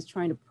U.S. is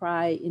trying to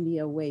pry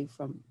India away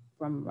from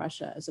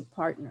Russia as a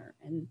partner,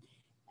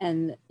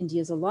 and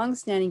India is a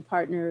long-standing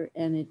partner,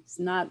 and it's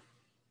not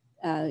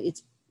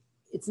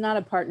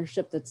a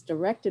partnership that's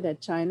directed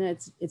at China.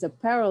 It's a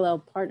parallel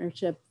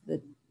partnership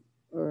that,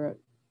 or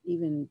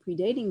even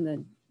predating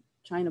the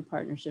China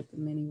partnership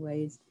in many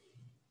ways,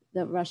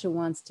 that Russia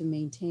wants to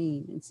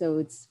maintain. And so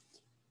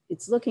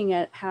it's looking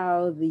at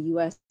how the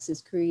U.S.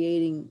 is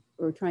creating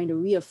or trying to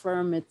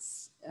reaffirm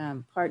its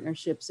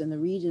partnerships in the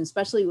region,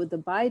 especially with the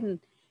Biden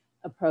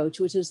approach,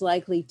 which is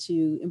likely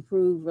to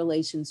improve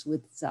relations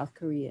with South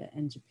Korea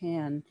and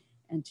Japan,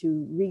 and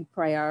to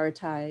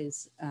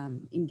reprioritize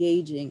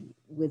engaging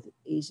with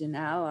Asian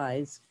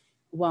allies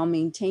while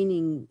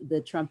maintaining the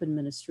Trump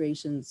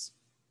administration's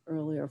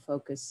earlier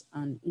focus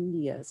on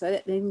India. So I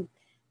think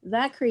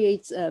that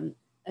creates a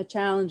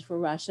challenge for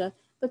Russia,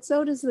 but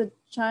so does the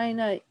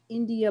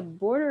China-India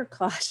border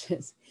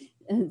clashes.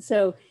 And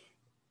so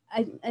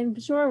I'm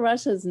sure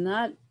Russia is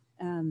not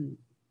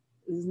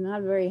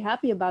very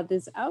happy about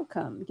this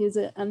outcome, because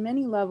on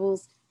many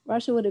levels,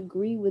 Russia would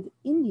agree with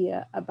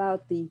India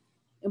about the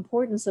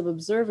importance of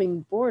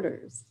observing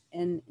borders,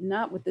 and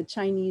not with the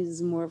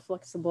Chinese more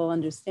flexible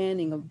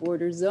understanding of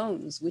border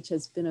zones, which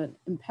has been an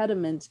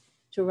impediment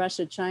to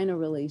Russia-China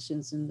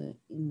relations in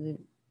the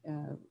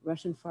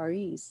Russian Far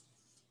East.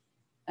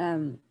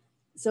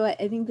 So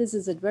I think this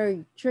is a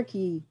very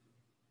tricky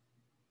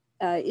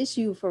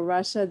issue for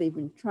Russia. They've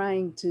been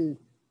trying to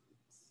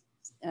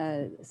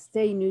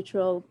stay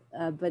neutral,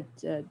 but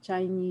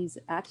Chinese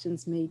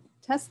actions may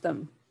test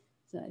them.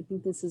 So I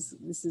think this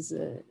is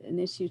an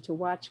issue to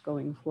watch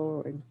going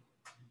forward.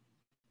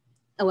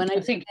 When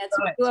I think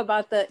answer you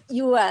about the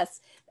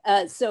U.S.,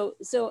 so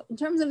in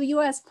terms of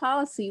U.S.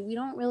 policy, we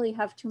don't really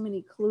have too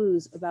many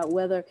clues about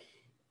whether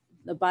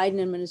the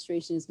Biden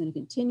administration is going to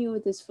continue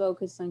with this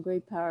focus on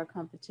great power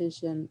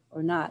competition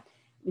or not.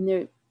 I mean,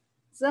 there are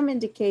some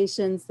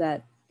indications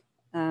that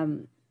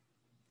from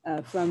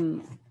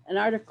an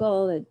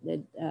article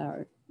that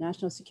our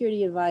National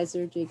Security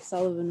Advisor, Jake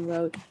Sullivan,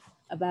 wrote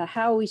about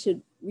how we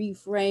should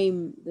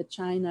reframe the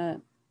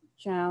China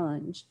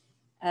challenge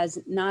as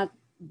not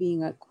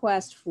being a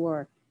quest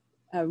for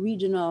a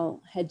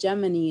regional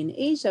hegemony in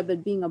Asia,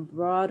 but being a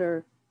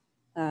broader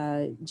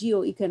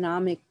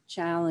geoeconomic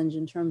challenge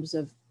in terms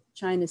of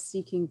China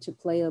seeking to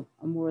play a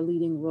more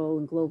leading role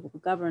in global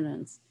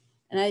governance.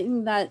 And I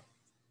think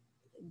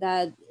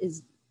that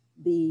is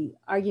the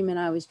argument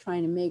I was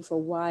trying to make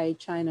for why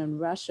China and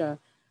Russia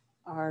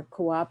are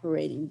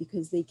cooperating,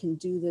 because they can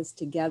do this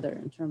together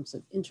in terms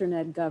of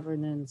internet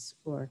governance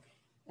or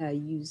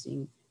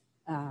using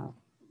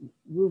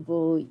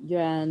ruble,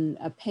 yuan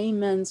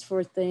payments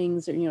for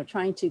things, or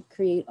trying to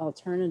create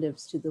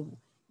alternatives to the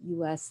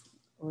U.S.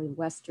 or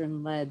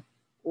Western-led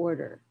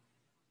order.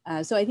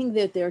 So I think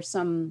that there's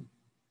some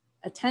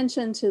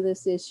attention to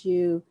this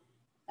issue,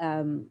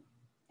 and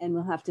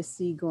we'll have to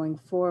see going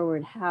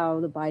forward how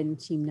the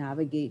Biden team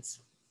navigates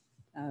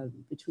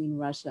between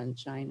Russia and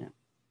China.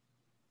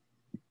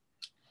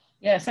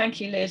 Yeah, thank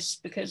you, Liz,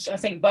 because I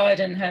think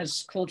Biden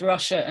has called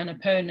Russia an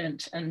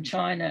opponent and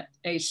China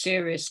a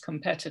serious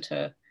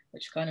competitor,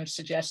 which kind of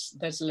suggests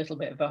there's a little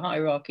bit of a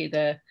hierarchy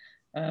there.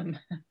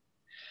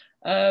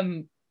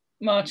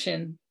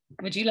 Marcin,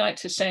 would you like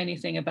to say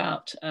anything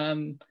about,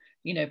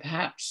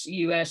 perhaps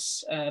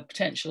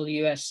potential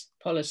US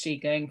policy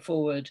going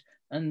forward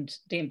and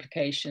the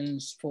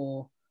implications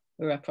for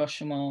the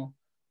rapprochement,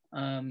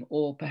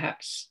 or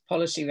perhaps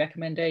policy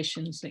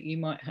recommendations that you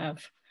might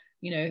have?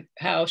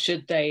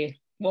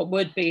 What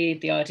would be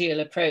the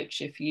ideal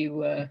approach if you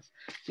were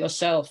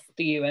yourself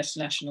the US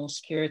National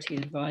Security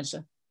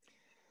Advisor?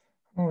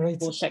 All right.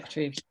 Or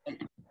Secretary of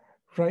State?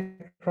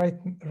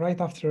 Right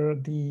after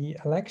the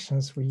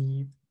elections,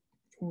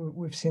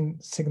 we've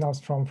seen signals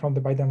from the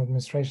Biden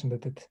administration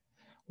that it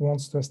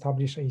wants to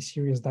establish a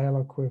serious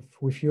dialogue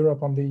with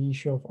Europe on the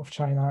issue of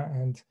China,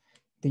 and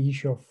the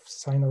issue of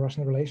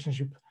Sino-Russian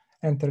relationship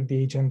entered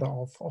the agenda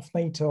of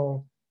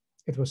NATO.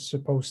 It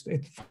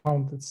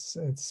found its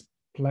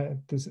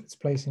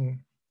place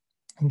in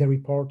the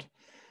report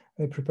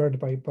prepared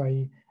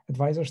by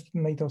advisors to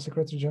NATO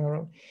Secretary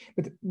General.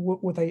 But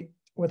what I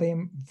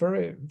am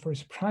very, very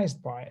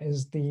surprised by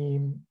is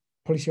the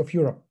policy of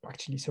Europe,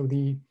 actually. So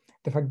the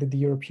fact that the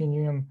European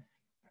Union,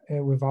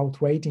 without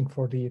waiting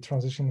for the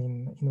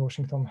transition in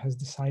Washington, has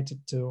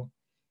decided to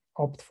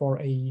opt for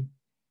a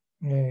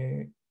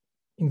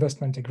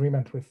investment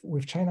agreement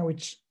with China,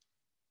 which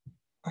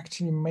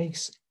actually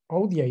makes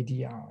all the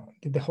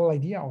whole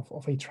idea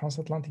of a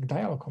transatlantic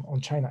dialogue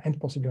on China, and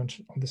possibly on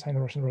the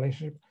Sino-Russian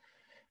relationship,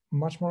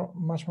 much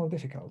more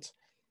difficult.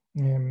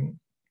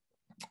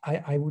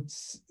 I would,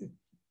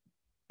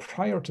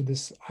 prior to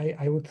this,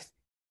 I would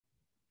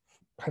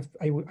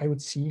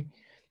see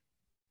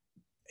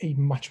a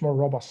much more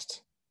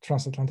robust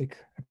transatlantic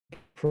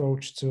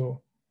approach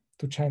to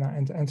China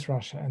and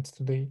Russia and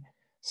to the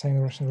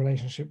Sino-Russian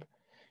relationship.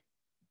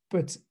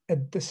 But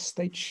at this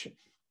stage,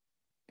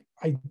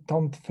 I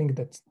don't think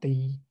that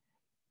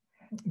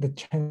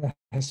China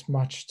has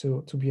much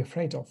to be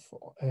afraid of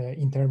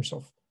in terms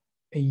of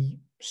a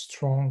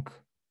strong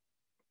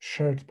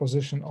shared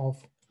position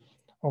of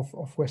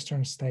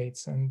Western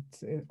states. And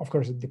of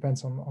course, it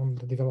depends on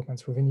the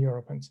developments within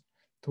Europe and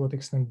to what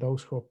extent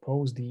those who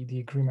oppose the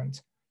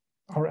agreement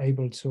are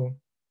able to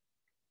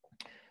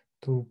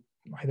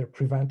either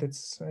prevent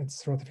its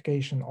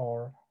ratification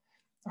or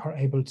are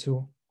able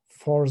to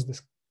force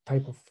this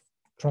type of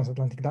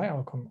transatlantic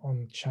dialogue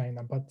on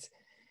China. But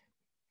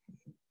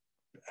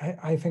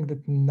I think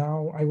that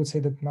now, I would say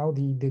that now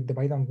the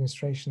Biden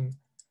administration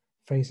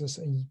faces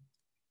a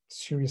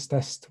serious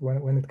test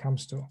when it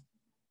comes to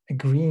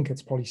agreeing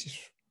its policies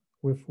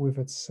with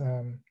its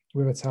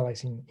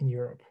allies in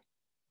Europe.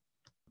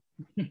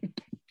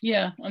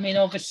 Yeah, I mean,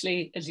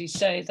 obviously, as you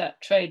say,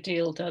 that trade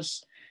deal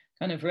does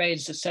kind of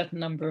raise a certain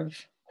number of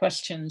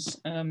questions.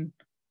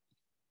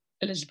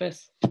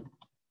 Elizabeth.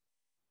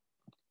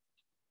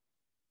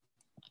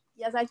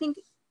 Yes, I think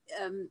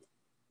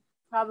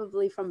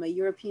probably from a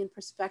European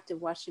perspective,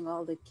 watching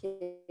all the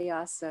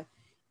chaos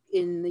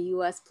in the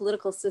US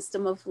political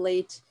system of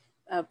late,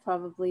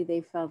 probably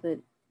they felt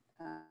that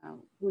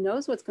who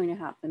knows what's going to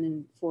happen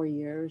in 4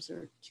 years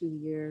or 2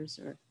 years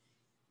or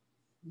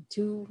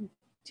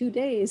two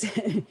days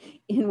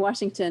in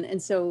Washington.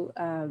 And so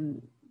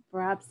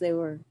perhaps they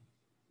were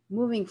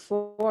moving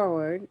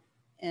forward,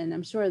 and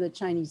I'm sure the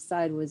Chinese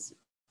side was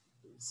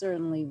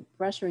certainly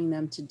pressuring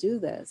them to do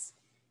this.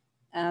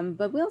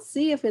 But we'll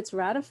see if it's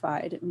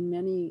ratified. I mean,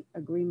 many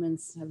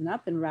agreements have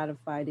not been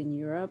ratified in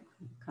Europe,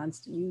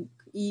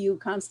 EU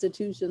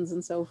constitutions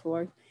and so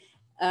forth.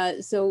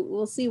 So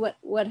we'll see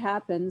what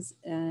happens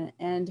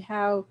and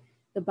how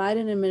the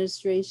Biden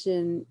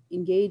administration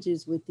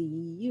engages with the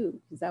EU,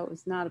 because that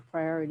was not a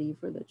priority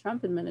for the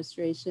Trump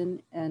administration,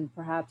 and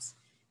perhaps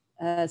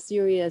a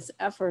serious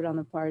effort on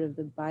the part of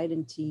the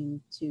Biden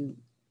team to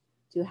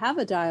have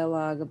a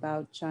dialogue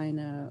about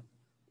China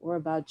or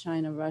about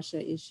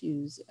China-Russia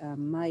issues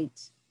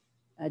might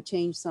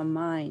change some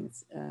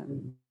minds.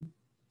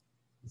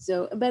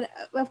 But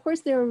of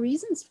course, there are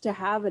reasons to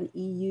have an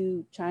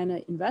EU-China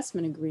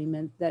investment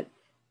agreement that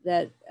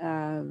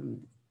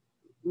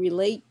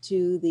relate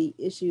to the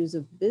issues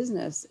of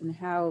business and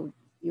how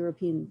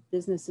European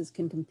businesses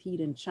can compete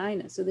in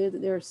China. So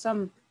there's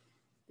some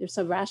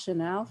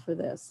rationale for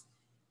this.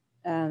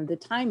 The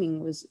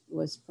timing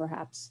was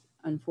perhaps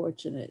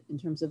unfortunate in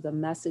terms of the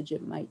message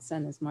it might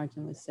send, as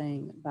Martin was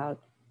saying, about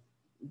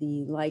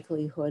the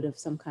likelihood of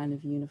some kind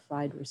of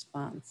unified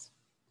response.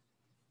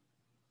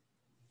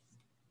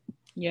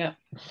 Yeah,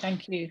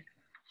 thank you.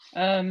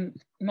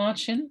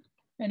 Marcin,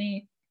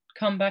 any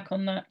comeback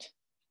on that?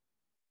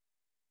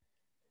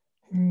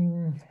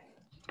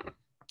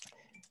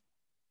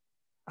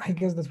 I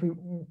guess that we,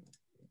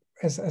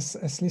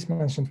 as Liz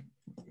mentioned,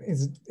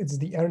 it's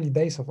the early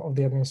days of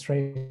the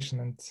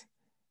administration,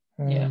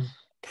 and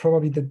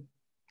probably the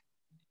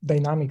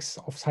dynamics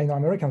of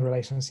Sino-American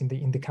relations in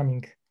the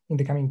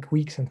coming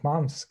weeks and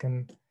months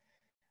can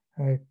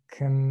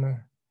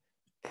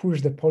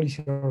push the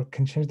policy or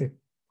can change the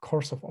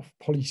course of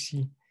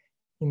policy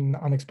in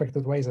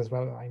unexpected ways as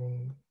well. I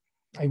mean,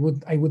 I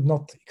would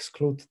not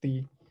exclude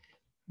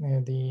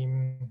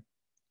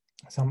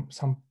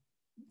some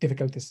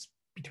difficulties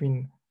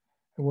between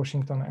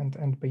Washington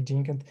and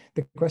Beijing. And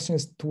the question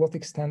is, to what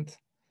extent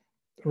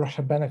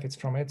Russia benefits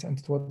from it, and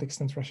to what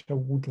extent Russia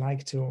would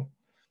like to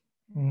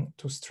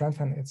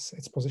strengthen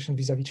its position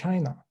vis-a-vis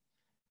China,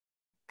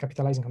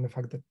 capitalizing on the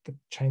fact that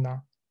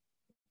China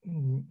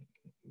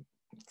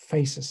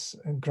faces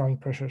growing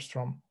pressures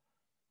from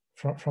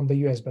the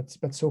US.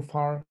 But so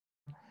far,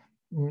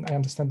 I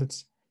understand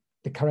that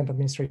the current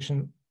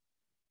administration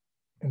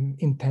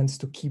intends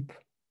to keep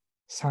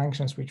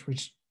sanctions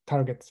which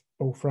target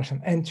both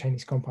Russian and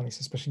Chinese companies,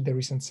 especially the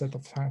recent set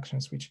of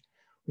sanctions which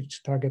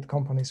target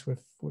companies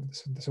with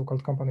the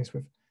so-called companies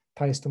with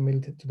ties to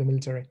the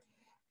military.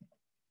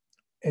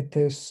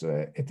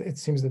 It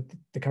seems that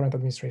the current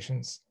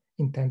administration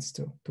intends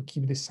to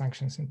keep these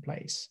sanctions in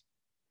place,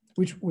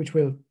 which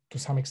will to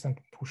some extent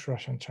push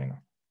Russia and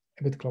China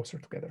a bit closer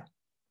together.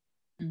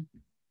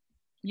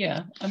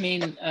 Yeah, I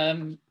mean,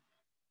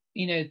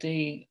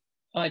 the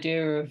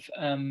idea of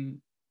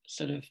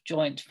sort of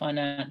joint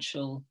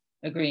financial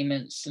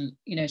agreements and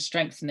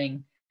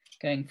strengthening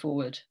going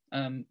forward,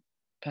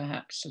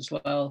 perhaps as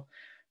well.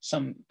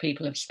 Some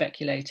people have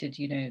speculated,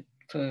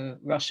 for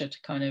Russia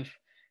to kind of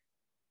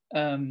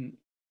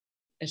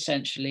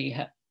essentially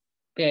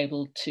be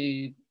able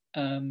to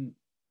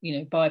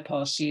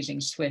bypass using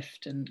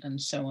SWIFT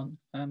and so on.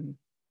 I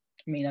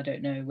mean, I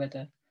don't know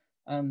whether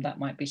that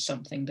might be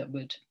something that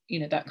would,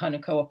 that kind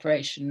of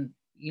cooperation,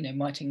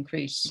 might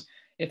increase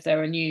if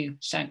there are new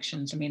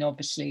sanctions. I mean,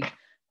 obviously,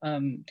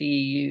 the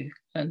EU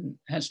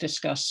has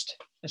discussed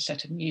a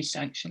set of new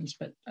sanctions,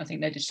 but I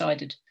think they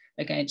decided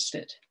against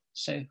it.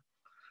 So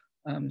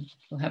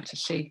we'll have to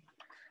see.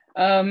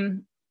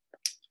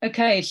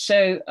 Okay,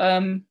 so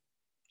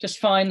just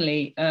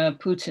finally,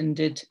 Putin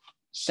did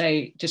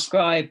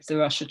describe the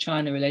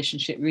Russia-China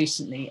relationship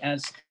recently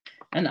as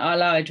an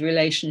allied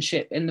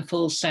relationship in the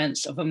full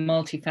sense of a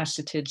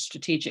multifaceted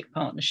strategic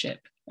partnership.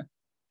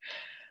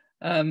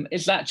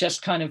 Is that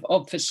just kind of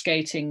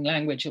obfuscating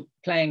language or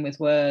playing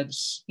with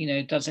words?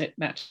 Does it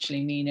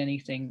actually mean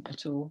anything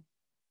at all?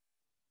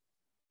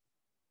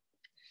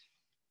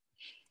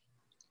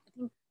 I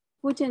think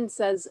Putin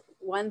says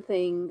one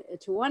thing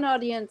to one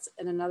audience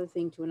and another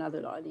thing to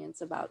another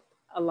audience about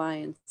the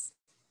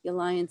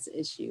alliance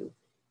issue.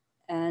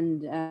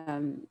 And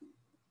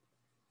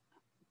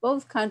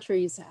both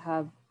countries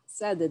have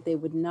said that they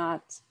would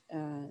not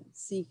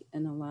seek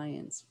an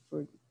alliance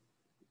for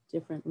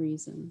different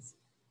reasons.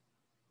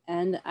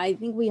 And I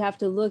think we have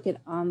to look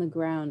at on the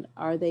ground,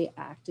 are they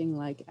acting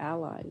like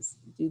allies?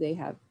 Do they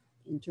have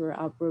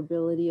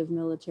interoperability of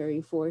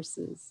military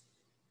forces?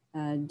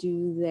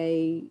 Do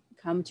they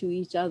come to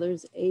each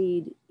other's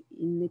aid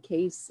in the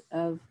case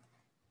of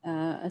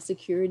a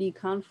security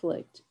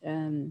conflict?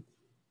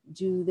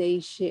 Do they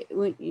share,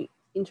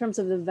 in terms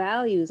of the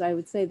values, I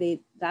would say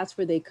that's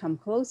where they come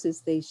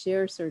closest. They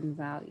share certain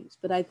values,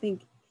 but I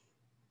think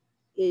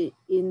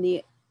in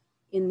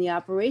the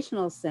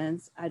operational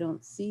sense, I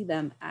don't see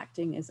them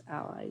acting as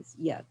allies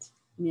yet.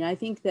 I mean, I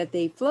think that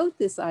they float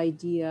this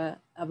idea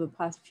of a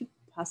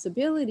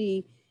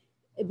possibility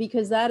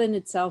because that in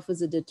itself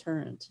is a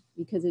deterrent,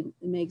 because it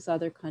makes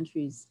other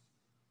countries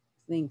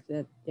think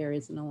that there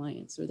is an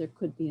alliance or there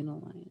could be an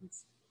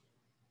alliance.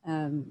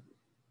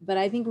 But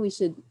I think we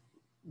should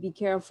be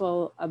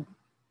careful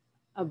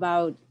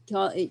about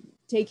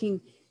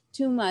taking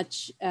too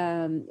much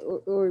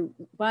or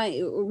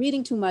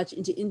reading too much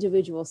into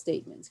individual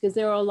statements, because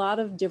there are a lot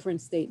of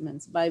different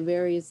statements by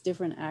various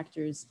different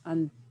actors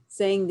on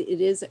saying that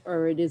it is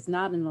or it is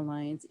not an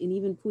alliance. And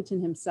even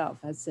Putin himself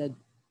has said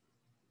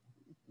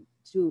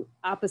two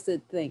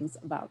opposite things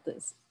about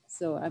this.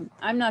 So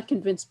I'm not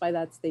convinced by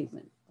that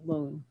statement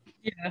alone.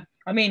 Yeah,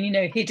 I mean, you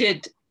know, he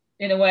did,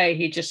 in a way,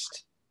 he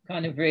just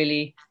kind of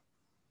really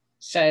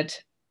said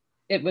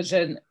it was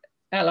an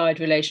allied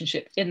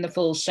relationship in the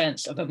full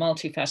sense of a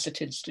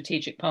multifaceted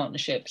strategic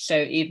partnership. So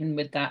even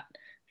with that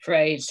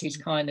phrase, he's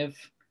kind of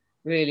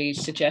really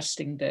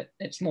suggesting that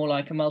it's more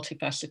like a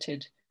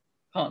multifaceted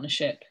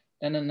partnership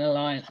than an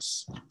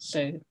alliance.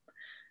 So,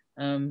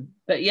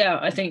 but yeah,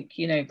 I think,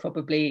 you know,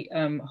 probably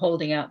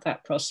holding out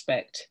that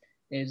prospect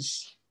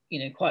is, you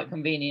know, quite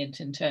convenient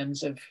in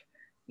terms of,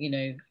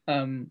 you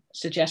know,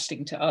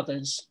 suggesting to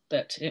others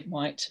that it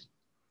might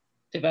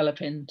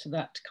develop into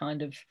that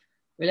kind of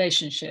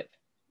relationship.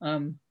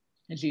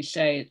 As you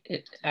say,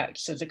 it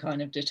acts as a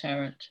kind of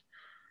deterrent.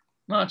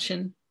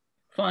 Marcin,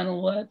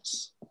 final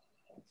words?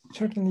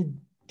 Certainly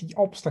the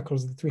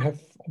obstacles that we have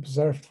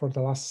observed for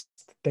the last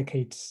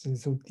decades,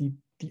 so the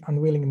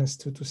unwillingness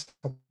to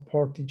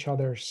support each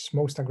other's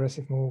most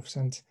aggressive moves,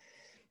 and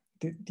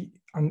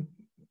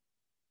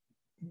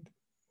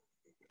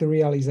the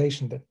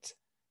realization that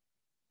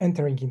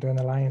entering into an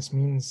alliance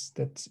means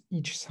that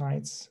each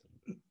side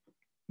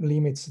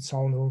limits its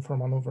own room for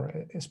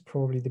maneuver is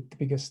probably the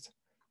biggest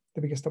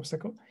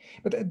obstacle.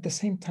 But at the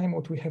same time,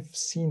 what we have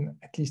seen,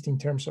 at least in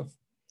terms of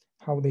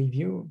how they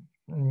view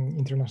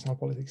international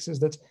politics, is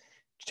that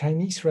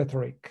Chinese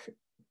rhetoric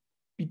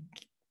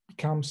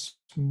becomes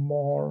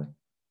more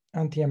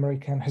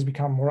anti-American, has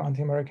become more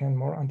anti-American,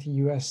 more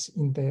anti-US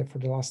for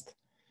the last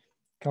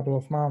couple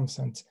of months,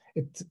 and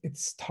it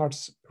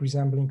starts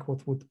resembling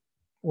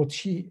what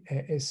she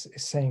is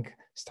saying,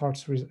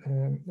 starts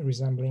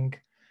resembling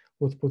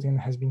what Putin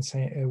has been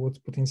saying, what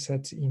Putin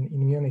said in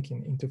Munich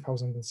in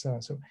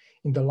 2007. So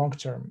in the long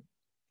term,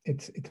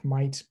 it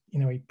might,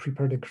 in a way,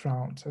 prepare the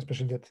ground,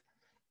 especially that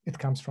it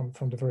comes from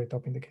the very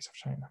top in the case of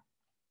China.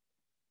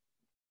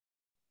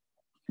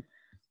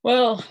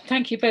 Well,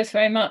 thank you both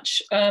very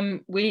much.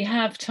 We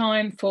have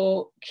time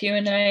for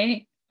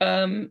Q&A.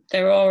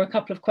 There are a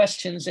couple of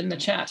questions in the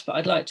chat, but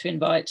I'd like to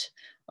invite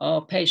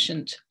our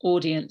patient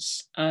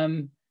audience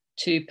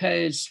to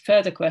pose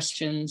further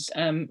questions.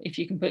 If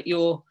you can put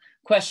your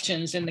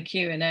questions in the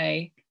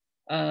Q&A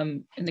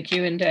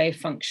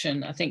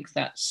function, I think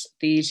that's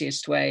the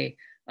easiest way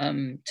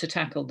to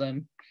tackle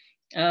them.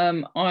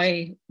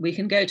 We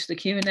can go to the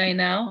Q&A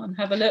now and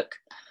have a look.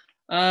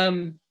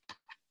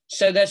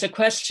 So there's a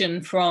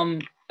question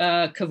from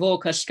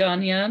Kavork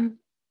Askanyan.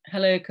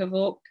 Hello,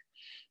 Kavork.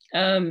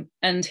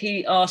 And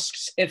he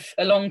asks if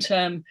a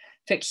long-term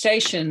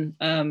fixation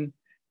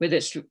with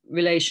its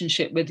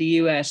relationship with the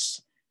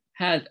US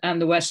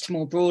and the West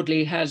more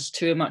broadly has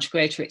to a much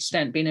greater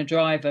extent been a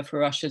driver for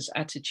Russia's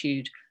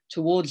attitude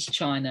towards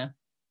China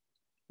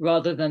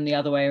rather than the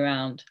other way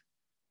around.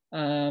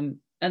 And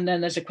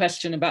then there's a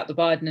question about the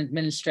Biden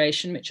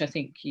administration, which I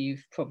think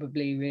you've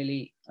probably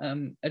really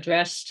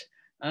addressed.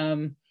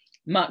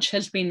 Much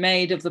has been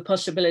made of the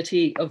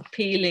possibility of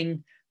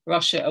peeling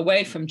Russia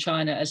away from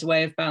China as a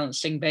way of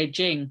balancing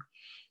Beijing,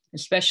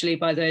 especially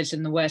by those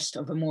in the West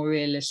of a more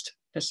realist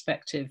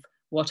perspective.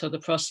 What are the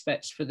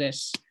prospects for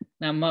this?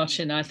 Now,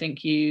 Marcin, I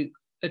think you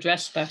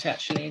addressed that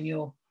actually in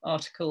your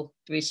article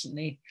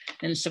recently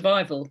in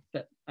Survival,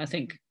 but I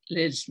think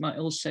Liz might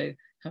also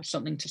have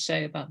something to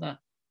say about that.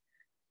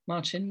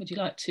 Marcin, would you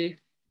like to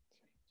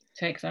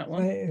take that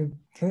one?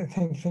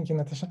 Thank you,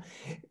 Natasha.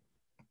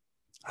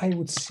 I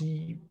would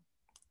see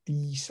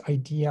these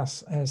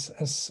ideas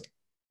as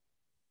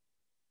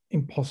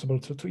impossible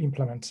to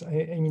implement.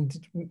 I mean,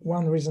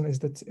 one reason is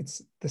that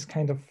it's this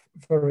kind of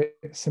very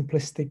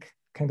simplistic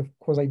kind of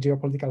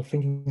quasi-geopolitical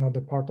thinking on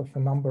the part of a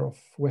number of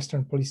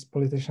Western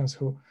politicians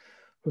who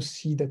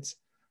see that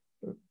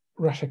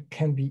Russia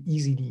can be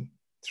easily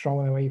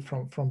thrown away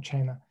from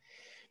China.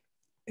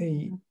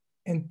 And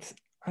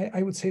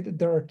I would say that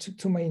there are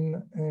two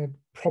main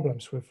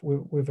problems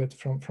with it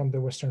from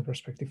the Western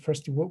perspective.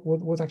 Firstly,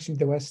 what actually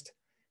the West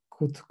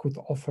could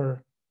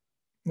offer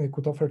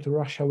to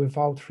Russia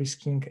without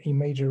risking a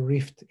major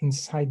rift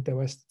inside the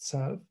West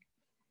itself.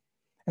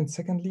 And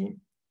secondly,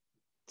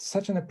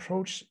 such an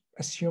approach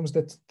assumes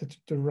that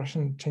the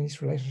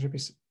Russian-Chinese relationship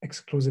is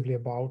exclusively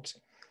about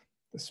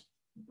this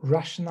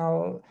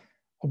rational,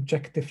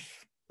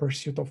 objective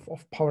pursuit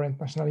of power and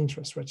national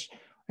interest,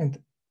 and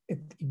it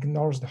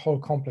ignores the whole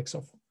complex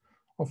of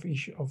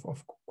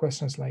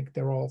questions like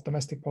the role of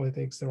domestic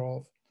politics, the role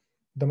of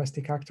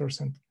domestic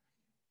actors, and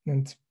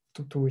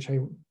to which I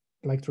would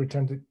like to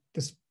return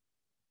this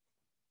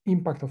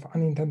impact of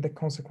unintended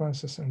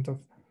consequences and of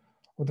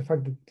the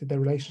fact that the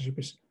relationship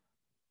is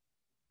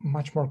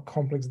much more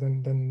complex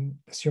than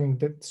assuming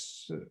that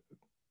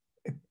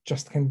it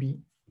just can be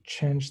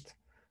changed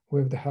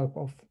with the help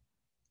of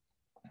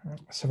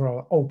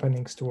several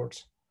openings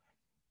towards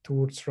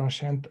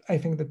Russia. And I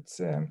think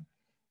that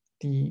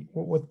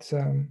what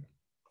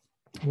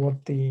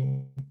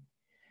the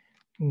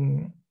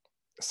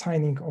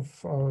signing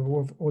of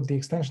or the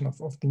extension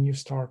of the New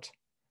START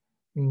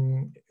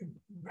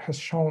has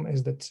shown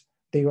is that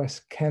the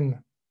US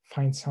can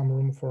find some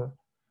room for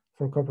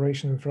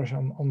cooperation with Russia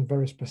on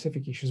very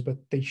specific issues, but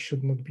we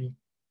should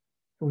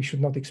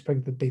not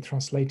expect that they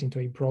translate into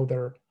a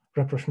broader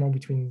rapprochement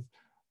between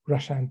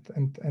Russia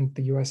and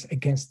the US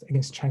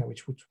against China,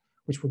 which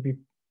would be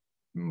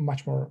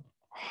much more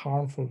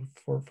harmful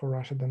for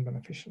Russia than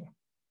beneficial.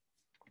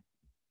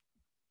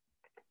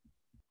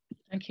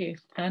 Thank you.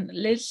 And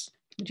Liz,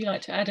 would you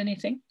like to add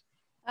anything?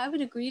 I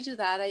would agree to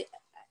that. I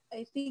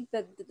think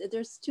that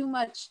there's too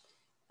much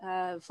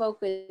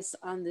focus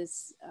on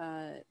this,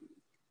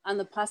 on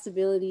the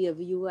possibility of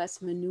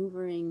US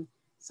maneuvering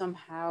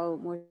somehow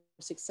more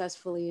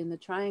successfully in the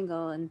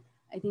triangle. And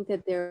I think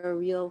that there are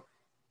real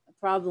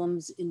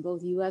problems in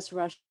both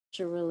US-Russia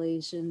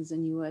relations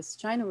and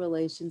US-China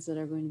relations that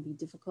are going to be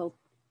difficult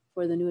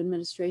for the new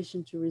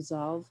administration to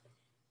resolve.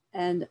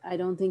 And I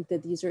don't think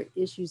that these are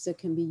issues that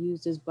can be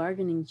used as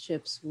bargaining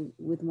chips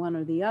with one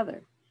or the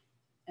other.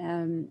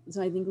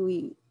 So I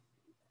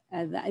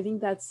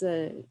think that's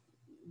a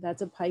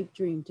pipe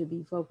dream to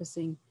be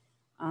focusing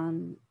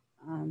on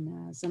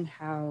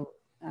somehow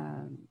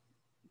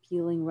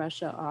peeling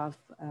Russia off.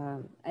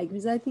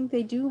 Because I think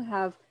they do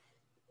have,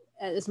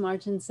 as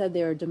Marcin said,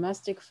 there are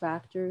domestic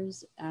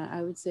factors.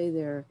 I would say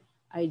there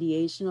are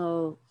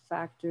ideational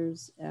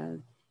factors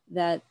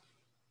that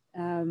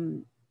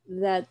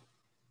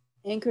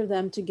anchor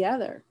them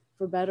together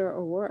for better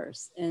or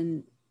worse.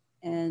 And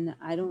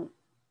I don't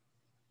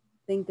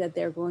think that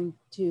they're going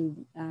to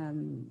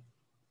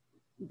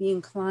be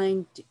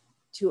inclined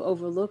to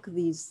overlook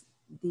the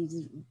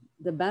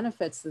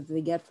benefits that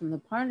they get from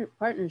the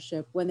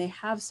partnership when they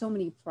have so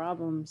many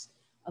problems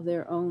of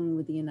their own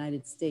with the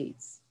United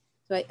States.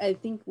 So I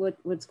think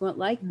what's more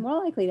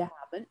likely to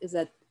happen is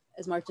that,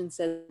 as Marcin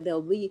said,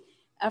 there'll be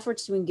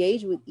efforts to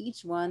engage with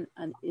each one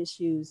on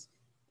issues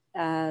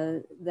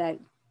that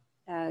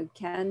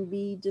can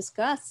be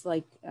discussed,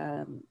 like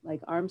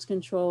arms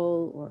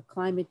control or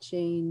climate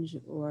change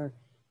or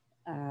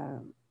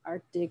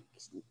Arctic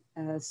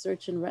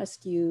search and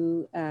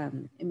rescue. I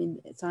mean,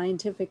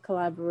 scientific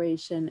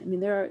collaboration. I mean,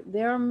 there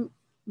are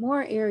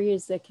more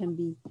areas that can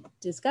be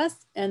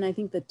discussed, and I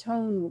think the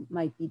tone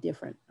might be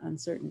different on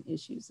certain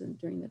issues than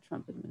during the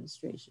Trump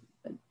administration.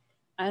 But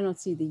I don't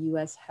see the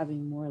U.S.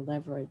 having more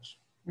leverage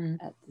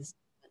at this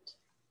moment.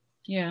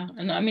 Yeah,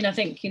 and I mean, I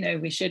think,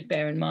 we should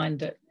bear in mind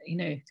that,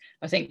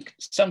 I think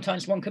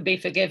sometimes one could be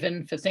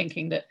forgiven for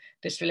thinking that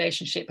this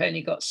relationship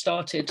only got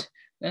started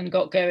and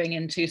got going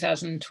in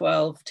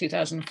 2012,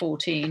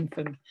 2014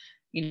 from,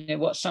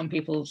 what some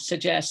people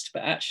suggest,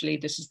 but actually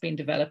this has been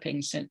developing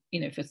since,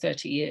 for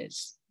 30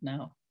 years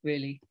now,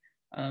 really.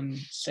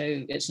 So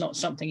it's not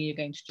something you're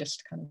going to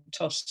just kind of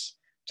toss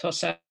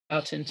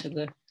out into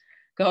the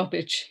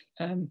garbage.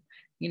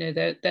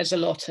 There's a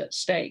lot at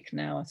stake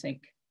now, I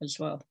think, as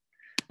well.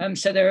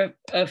 So there are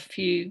a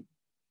few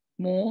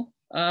more.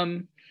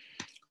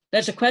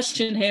 There's a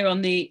question here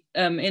on the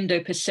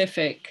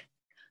Indo-Pacific.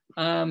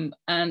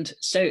 And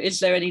so is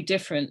there any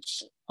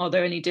difference? Are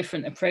there any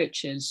different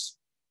approaches?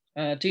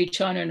 Do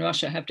China and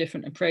Russia have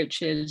different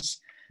approaches?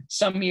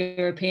 Some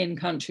European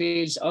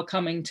countries are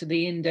coming to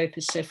the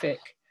Indo-Pacific.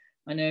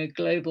 I know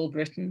Global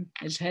Britain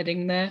is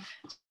heading there.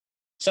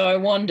 So I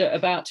wonder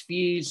about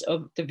the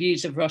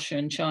views of Russia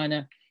and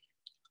China.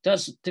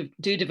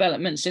 Do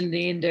developments in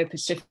the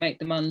Indo-Pacific make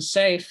them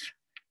unsafe?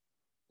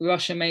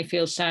 Russia may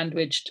feel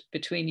sandwiched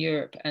between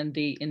Europe and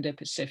the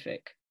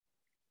Indo-Pacific.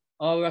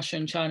 Are Russia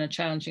and China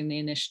challenging the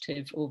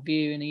initiative or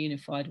view in a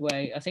unified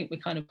way? I think we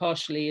kind of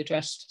partially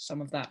addressed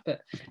some of that,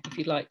 but if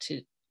you'd like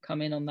to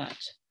come in on that,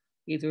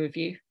 either of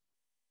you,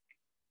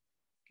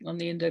 on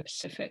the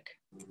Indo-Pacific.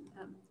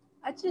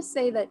 I'd just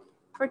say that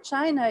for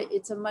China,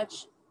 it's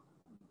much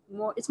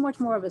more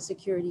of a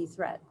security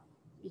threat,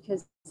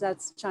 because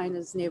that's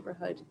China's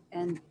neighborhood,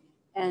 and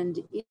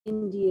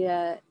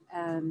India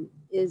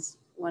is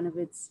one of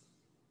its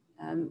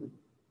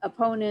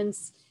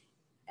opponents.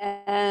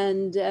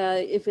 And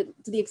to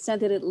the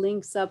extent that it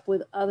links up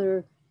with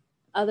other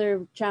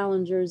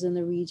challengers in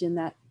the region,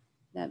 that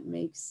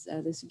makes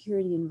the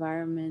security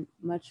environment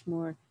much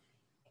more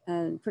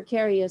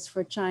precarious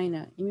for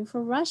China. I mean,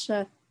 for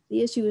Russia,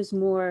 the issue is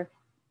more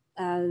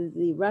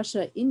the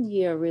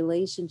Russia-India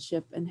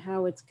relationship and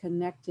how it's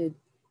connected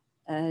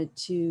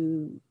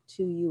to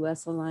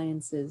U.S.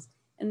 alliances.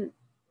 And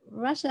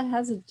Russia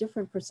has a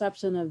different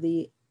perception of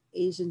the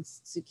Asian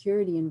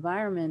security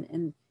environment,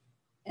 and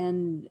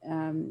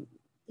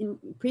in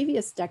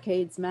previous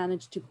decades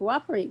managed to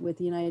cooperate with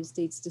the United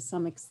States to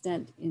some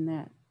extent in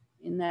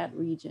that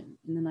region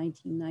in the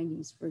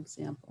 1990s, for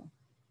example.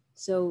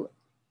 So,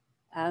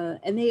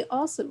 and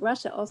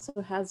Russia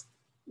also has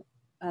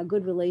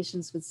good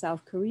relations with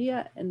South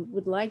Korea and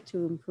would like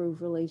to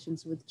improve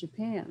relations with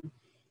Japan.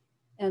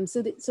 And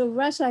so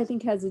Russia, I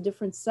think, has a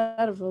different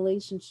set of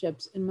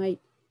relationships and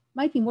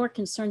might be more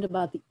concerned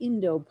about the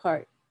Indo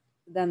part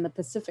than the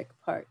Pacific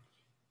part.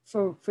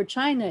 For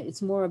China,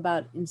 it's more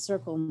about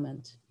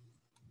encirclement.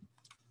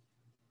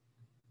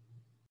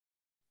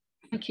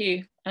 Thank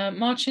you.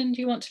 Marcin,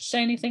 do you want to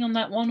say anything on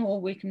that one, or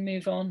we can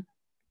move on?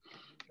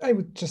 I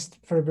would just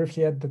very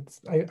briefly add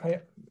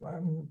that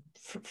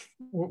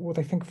what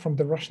I think from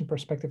the Russian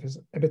perspective is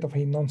a bit of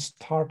a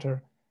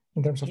non-starter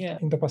in terms of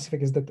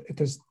Indo-Pacific is that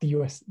it is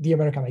the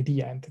American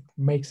idea, and it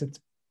makes it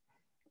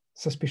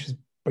suspicious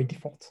by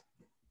default.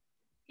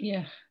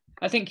 Yeah,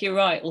 I think you're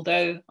right.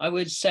 Although I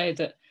would say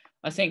that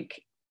I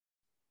think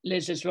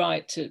Liz is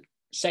right to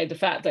say the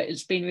fact that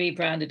it's been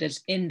rebranded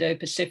as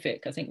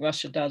Indo-Pacific. I think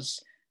Russia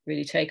does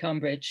really take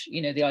umbrage,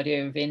 the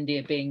idea of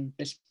India being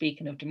this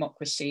beacon of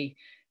democracy,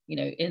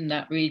 in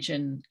that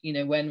region,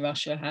 when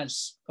Russia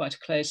has quite a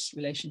close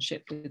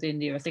relationship with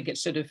India. I think it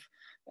sort of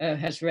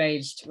has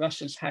raised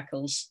Russia's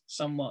hackles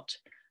somewhat,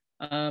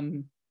 but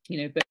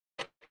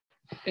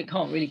it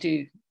can't really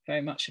do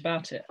very much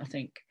about it, I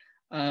think.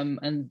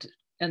 And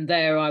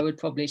there I would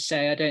probably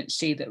say I don't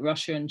see that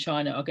Russia and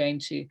China are going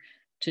to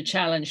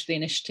challenge the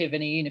initiative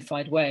in a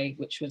unified way,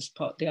 which was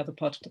the other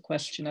part of the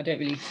question. I don't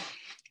really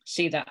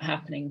see that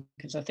happening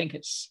because I think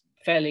it's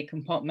fairly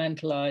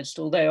compartmentalized,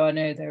 although I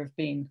know there have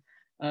been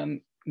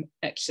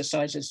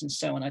exercises and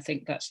so on. I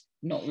think that's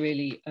not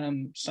really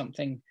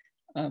something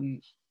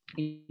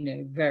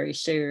very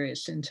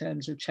serious in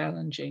terms of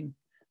challenging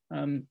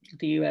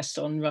the US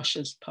on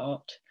Russia's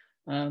part.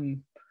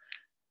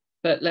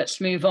 But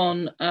let's move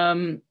on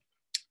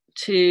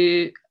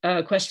to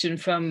a question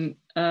from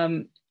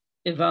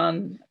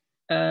Ivan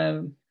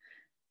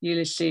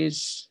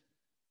Ulysses.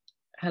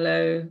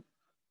 Hello,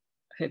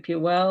 hope you're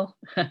well.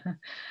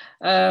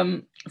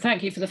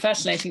 Thank you for the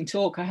fascinating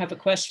talk. I have a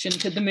question.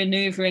 Could the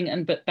maneuvering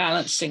and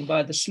balancing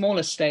by the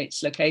smaller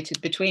states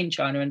located between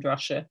China and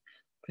Russia,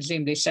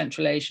 presumably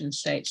Central Asian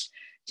states,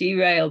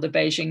 derail the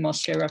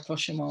Beijing-Moscow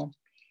rapprochement?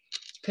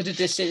 Could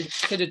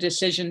a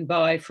decision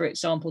by, for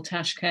example,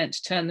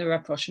 Tashkent turn the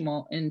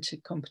rapprochement into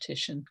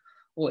competition?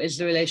 Or is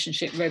the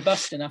relationship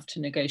robust enough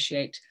to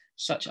negotiate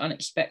such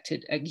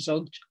unexpected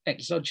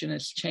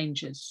exogenous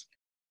changes?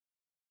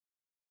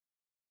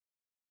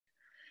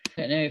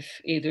 I don't know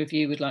if either of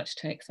you would like to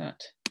take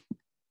that,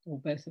 or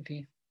both of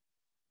you.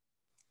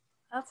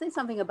 I'll say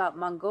something about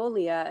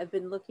Mongolia. I've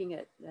been looking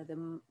at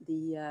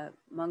the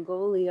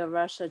Mongolia,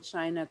 Russia,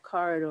 China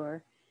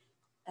corridor,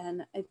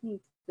 and I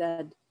think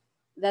that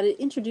it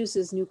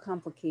introduces new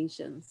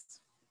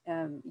complications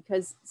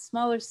because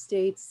smaller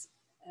states,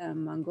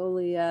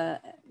 Mongolia,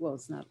 well,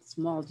 it's not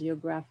small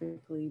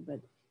geographically,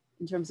 but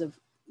in terms of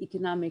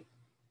economic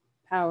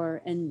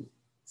power, and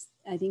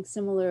I think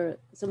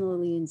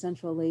similarly in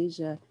Central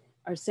Asia,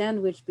 are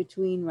sandwiched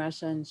between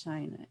Russia and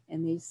China,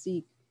 and they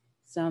seek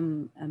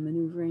some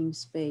maneuvering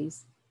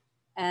space.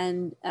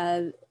 And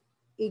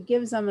it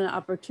gives them an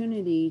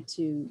opportunity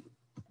to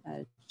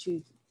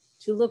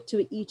look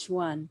to each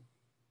one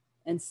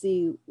and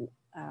see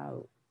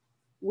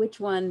which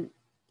one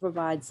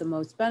provides the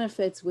most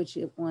benefits, which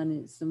one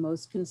is the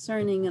most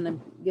concerning in a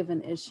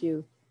given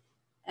issue.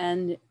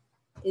 And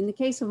in the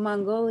case of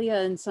Mongolia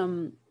and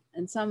some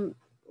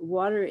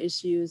water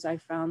issues, I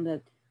found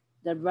that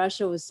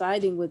Russia was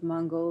siding with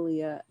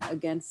Mongolia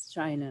against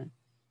China.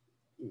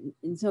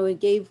 And so it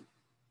gave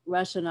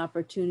Russia an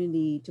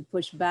opportunity to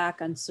push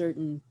back on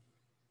certain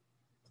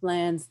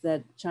plans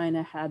that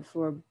China had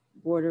for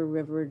border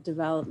river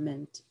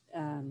development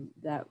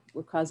that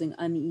were causing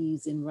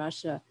unease in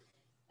Russia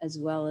as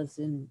well as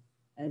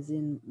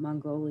in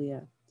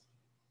Mongolia.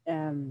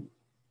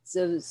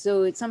 So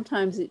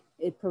sometimes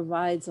it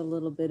provides a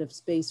little bit of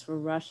space for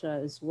Russia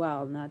as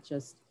well, not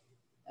just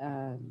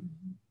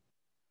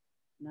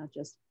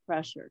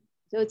pressure.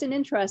 So it's an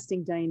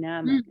interesting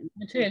dynamic.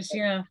 It is,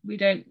 yeah.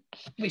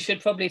 We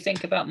should probably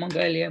think about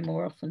Mongolia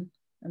more often.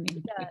 I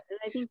mean, yeah, and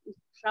I think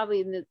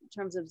probably in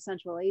terms of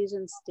Central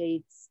Asian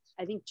states,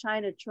 I think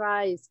China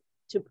tries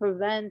to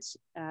prevent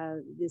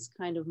this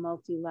kind of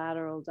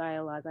multilateral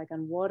dialogue, like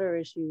on water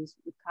issues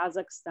with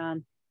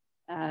Kazakhstan.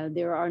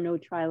 There are no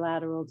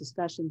trilateral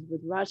discussions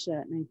with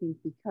Russia, and I think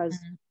because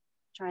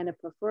China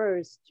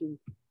prefers to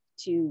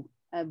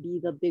be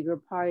the bigger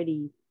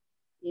party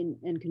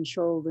and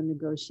control the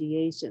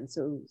negotiation.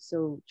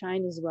 So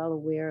China is well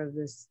aware of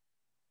this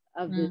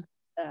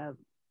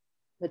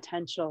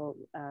potential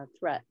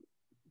threat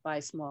by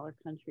smaller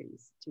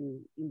countries to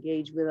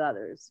engage with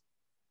others.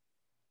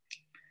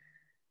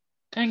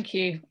 Thank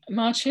you.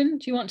 Marcin,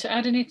 do you want to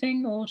add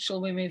anything, or shall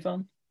we move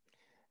on?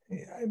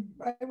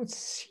 I would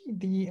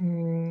see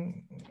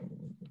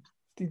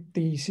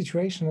the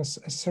situation is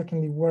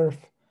certainly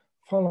worth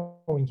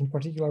following, in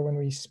particular when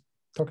we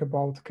talk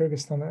about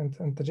Kyrgyzstan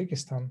and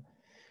Tajikistan.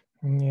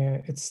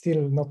 It's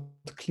still not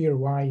clear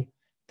why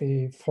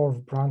the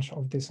fourth branch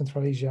of the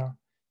Central Asia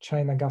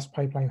China gas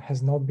pipeline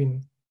has not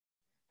been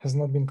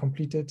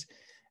completed.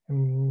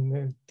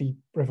 The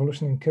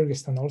revolution in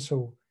Kyrgyzstan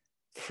also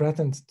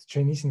threatened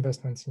Chinese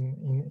investments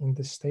in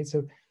this state.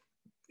 So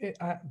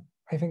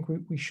I think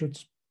we should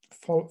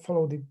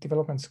follow the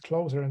developments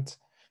closer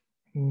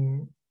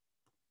and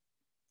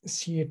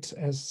see it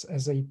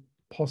as a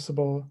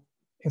possible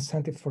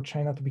incentive for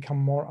China to become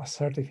more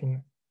assertive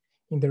in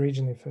the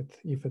region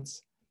if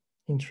its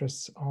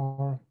interests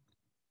are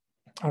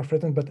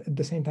threatened. But at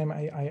the same time,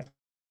 I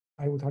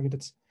would argue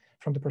that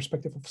from the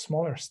perspective of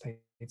smaller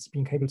states,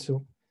 being able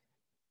to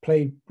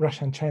play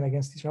Russia and China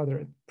against each other,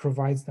 it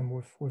provides them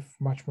with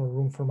much more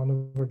room for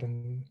maneuver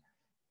than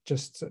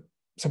just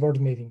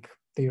subordinating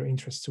their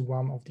interests to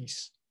one of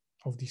these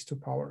two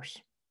powers.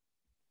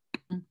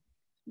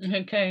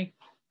 Okay,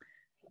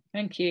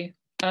 thank you.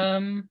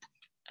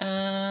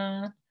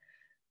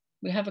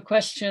 We have a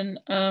question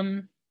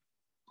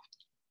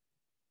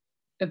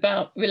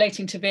about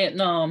relating to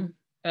Vietnam.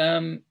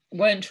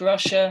 Won't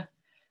Russia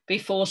be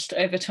forced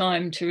over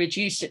time to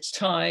reduce its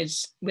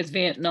ties with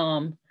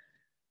Vietnam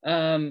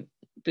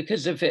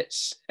because of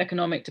its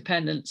economic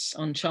dependence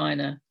on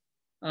China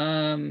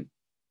and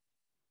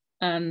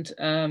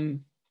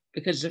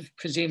because of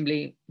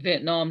presumably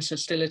Vietnam's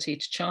hostility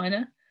to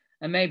China,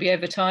 and maybe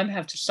over time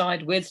have to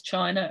side with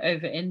China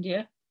over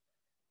India,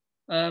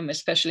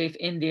 especially if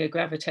India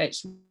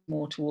gravitates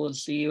more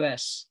towards the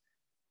US?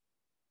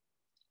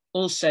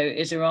 Also,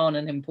 is Iran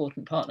an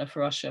important partner for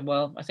Russia?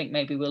 Well, I think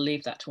maybe we'll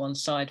leave that to one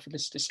side for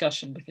this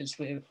discussion because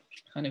we're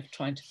kind of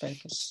trying to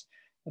focus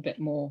a bit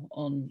more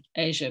on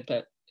Asia,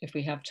 but if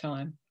we have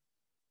time.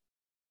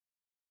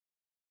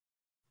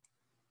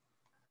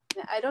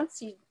 I don't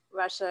see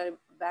Russia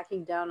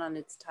backing down on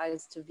its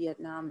ties to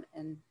Vietnam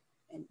and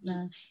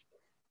No.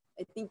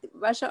 I think that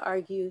Russia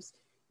argues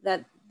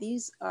that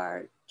these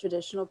are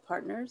traditional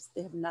partners.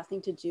 They have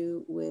nothing to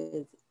do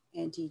with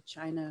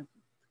anti-China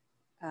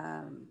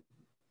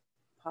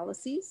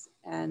policies,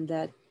 and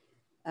that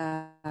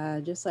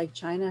just like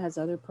China has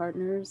other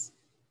partners,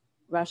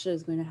 Russia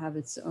is going to have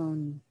its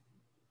own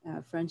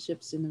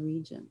friendships in the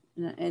region.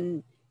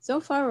 And so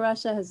far,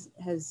 Russia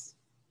has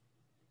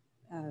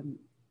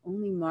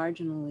only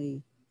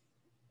marginally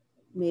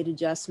made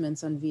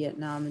adjustments on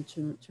Vietnam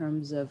in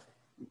terms of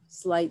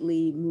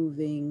slightly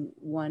moving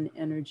one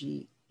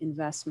energy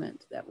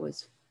investment that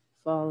was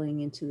falling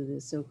into the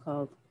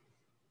so-called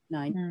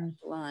nine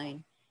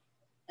line.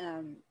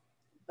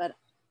 But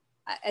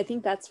I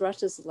think that's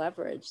Russia's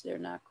leverage. They're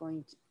not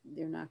going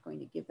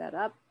to give that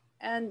up.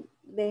 And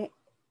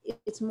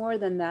it's more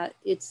than that.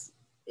 It's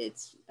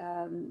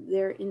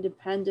their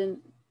independent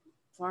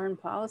foreign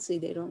policy.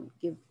 They don't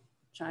give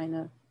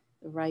China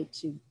the right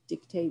to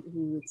dictate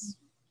who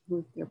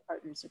their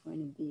partners are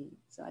going to be.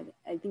 So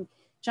I think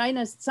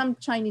some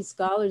Chinese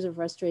scholars are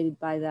frustrated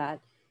by that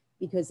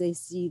because they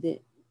see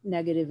the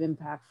negative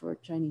impact for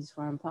Chinese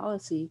foreign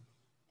policy.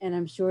 And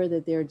I'm sure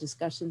that there are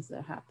discussions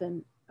that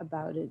happen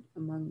about it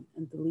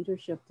at the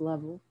leadership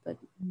level, but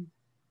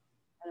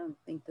I don't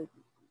think that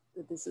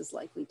this is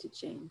likely to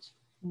change.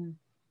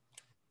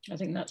 I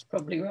think that's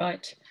probably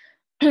right.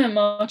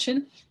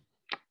 Marcin?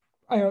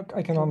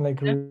 I can only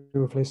agree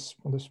with Liz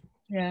on this.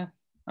 Yeah,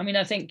 I mean,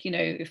 I think,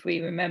 if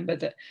we remember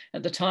that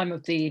at the time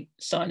of the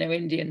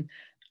Sino-Indian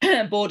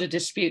border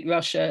dispute,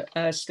 Russia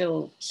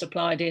still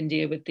supplied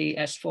India with the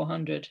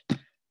S-400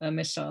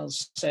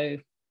 missiles. So,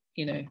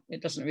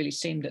 it doesn't really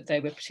seem that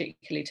they were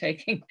particularly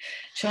taking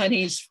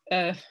Chinese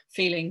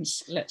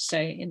feelings, let's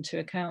say, into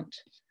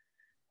account.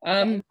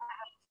 In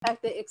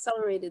fact, they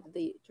accelerated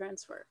the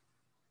transfer.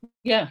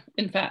 Yeah,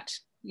 in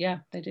fact, yeah,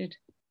 they did,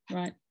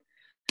 right.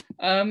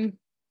 And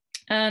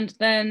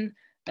then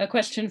a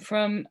question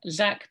from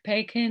Zach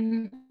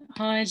Pakin.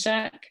 Hi,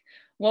 Zach.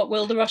 What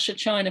will the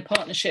Russia-China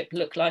partnership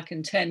look like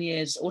in 10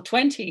 years or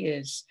 20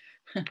 years?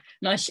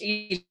 Nice,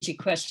 easy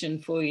question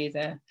for you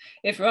there.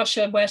 If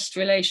Russia-West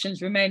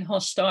relations remain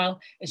hostile,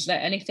 is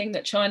there anything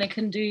that China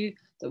can do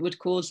that would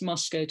cause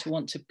Moscow to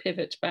want to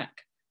pivot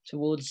back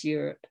towards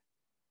Europe?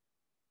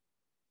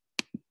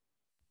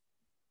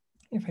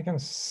 If I can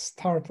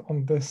start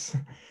on this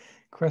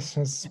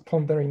questions,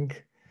 pondering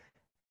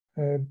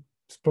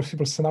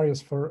possible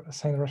scenarios for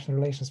Sino-Russian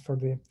relations for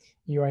the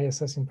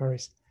EU-ISS in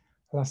Paris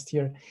last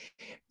year.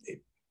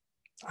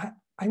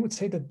 I would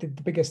say that the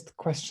biggest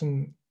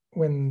question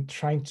when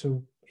trying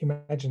to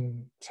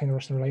imagine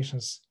Sino-Russian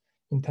relations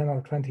in 10 or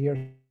 20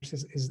 years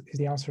is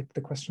the answer to the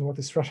question, what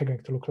is Russia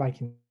going to look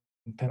like in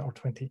 10 or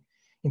 20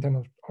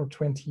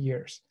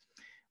 years?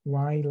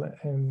 While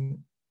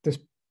this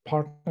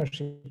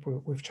partnership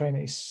with China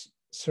is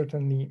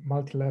certainly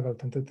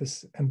multi-leveled and it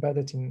is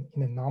embedded in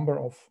a number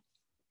of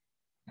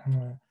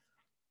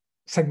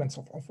segments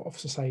of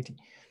society,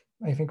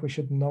 I think we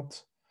should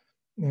not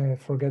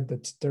forget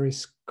that there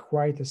is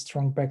quite a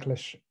strong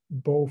backlash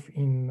both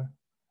in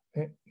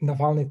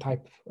Navalny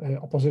type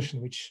opposition,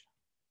 which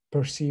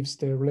perceives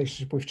the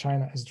relationship with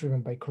China as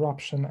driven by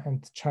corruption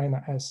and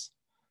China as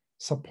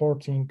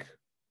supporting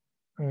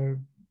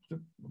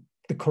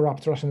the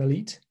corrupt Russian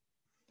elite.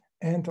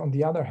 And on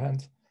the other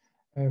hand,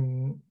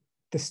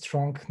 the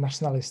strong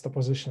nationalist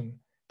opposition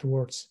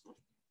towards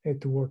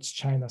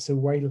China. So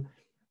while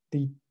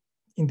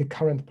in the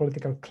current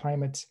political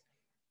climate,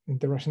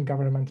 the Russian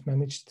government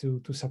managed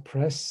to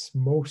suppress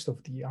most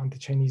of the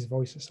anti-Chinese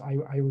voices,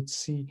 I would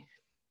see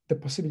the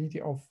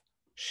possibility of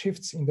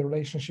shifts in the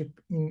relationship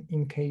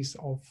in case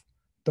of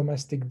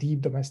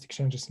deep domestic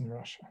changes in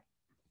Russia.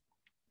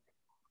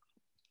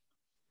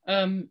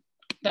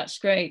 That's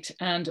great,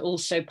 and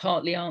also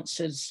partly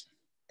answers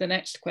the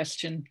next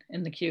question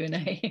in the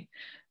Q&A.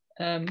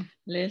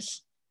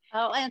 Liz?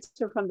 I'll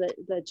answer from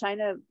the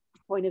China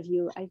point of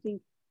view. I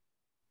think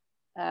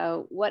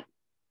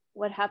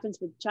what happens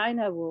with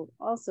China will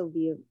also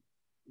be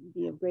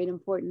of great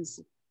importance.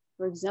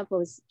 For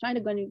example, is China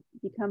going to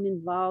become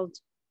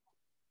involved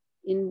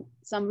in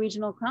some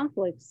regional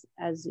conflicts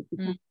as it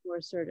becomes more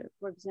assertive?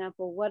 For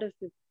example, what if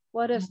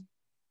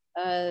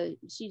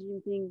Xi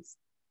Jinping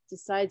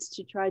decides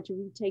to try to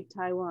retake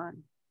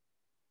Taiwan?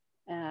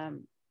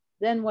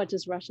 Then what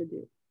does Russia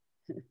do?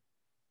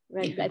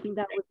 Right, I think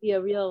that would be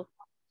a real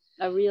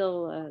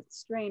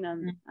strain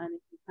on any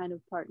kind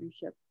of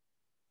partnership.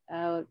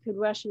 Could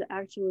Russia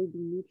actually be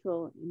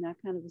neutral in that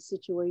kind of a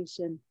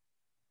situation?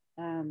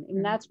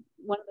 And that's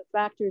one of the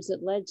factors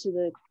that led to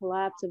the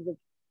collapse of the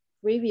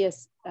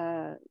previous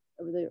of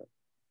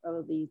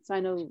the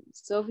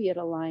Sino-Soviet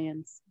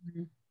alliance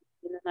in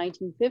the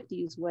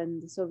 1950s,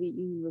 when the Soviet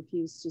Union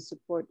refused to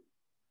support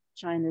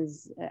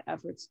China's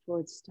efforts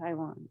towards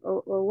Taiwan.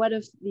 Or what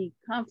if the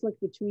conflict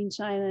between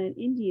China and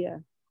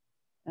India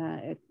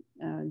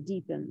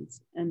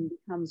deepens and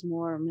becomes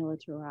more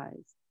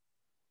militarized?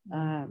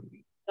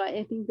 So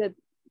I think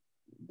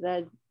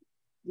that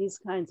these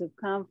kinds of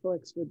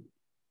conflicts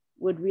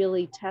would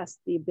really test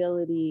the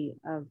ability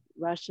of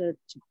Russia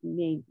to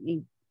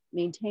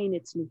maintain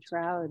its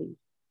neutrality,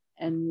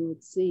 and we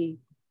would see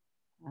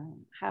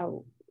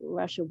how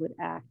Russia would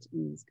act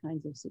in these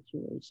kinds of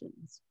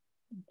situations.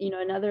 You know,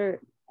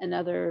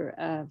 another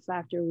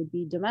factor would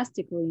be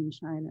domestically in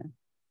China.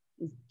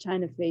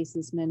 China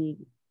faces many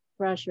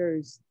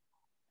pressures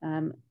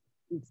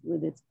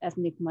with its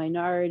ethnic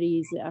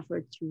minorities, the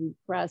effort to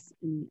repress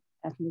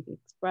ethnic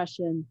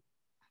expression.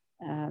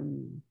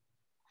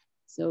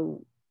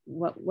 So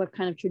what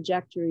kind of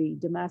trajectory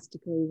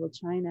domestically will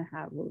China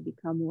have? Will it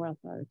become more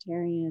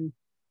authoritarian?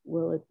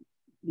 Will it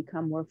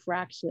become more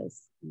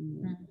fractious?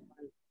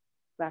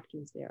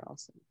 Factors there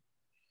also.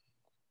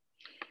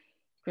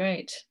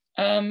 Great.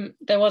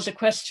 There was a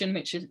question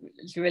which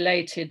is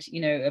related,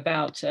 you know,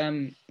 about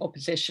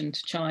opposition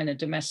to China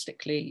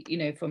domestically, you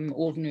know, from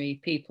ordinary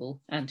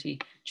people,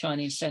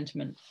 anti-Chinese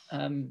sentiment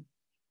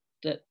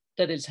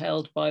that is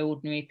held by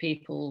ordinary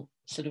people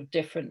sort of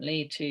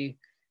differently to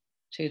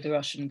the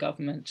Russian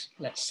government,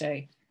 let's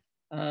say.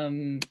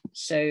 You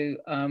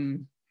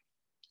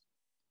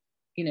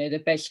know, they're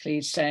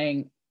basically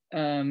saying,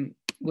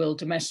 will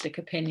domestic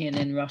opinion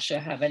in Russia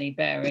have any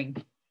bearing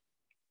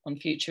on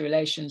future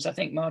relations? I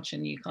think,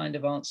 Marcin, you kind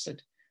of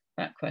answered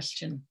that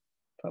question,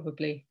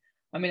 probably.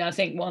 I mean, I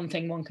think one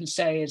thing one can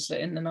say is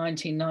that in the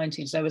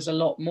 1990s, there was a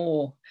lot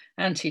more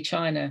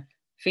anti-China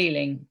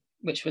feeling,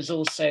 which was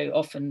also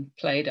often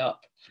played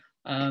up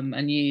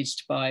and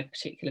used by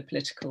particular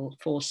political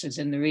forces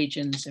in the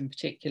regions in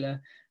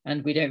particular.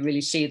 And we don't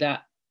really see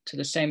that to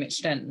the same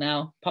extent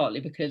now, partly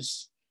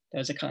because there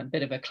was a kind of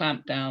bit of a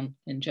clampdown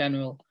in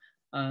general,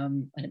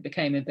 and it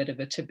became a bit of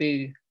a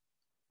taboo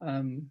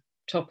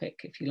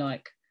topic, if you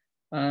like.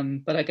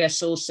 But I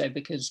guess also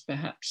because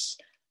perhaps,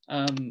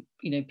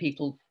 you know,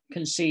 people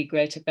can see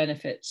greater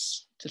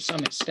benefits to some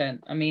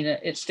extent. I mean,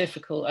 it's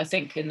difficult. I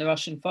think in the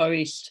Russian Far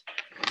East,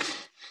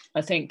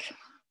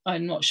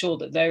 I'm not sure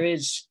that there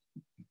is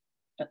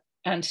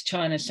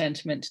anti-China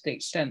sentiment to the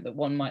extent that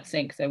one might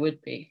think there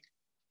would be.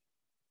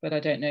 But I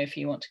don't know if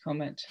you want to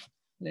comment,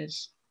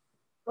 Liz.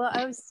 Well,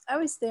 I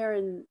was there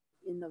in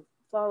the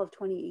fall of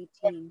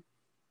 2018,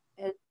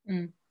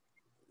 and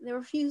there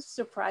were a few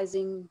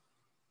surprising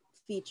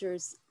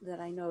features that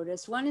I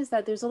noticed. One is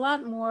that there's a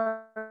lot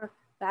more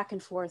back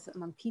and forth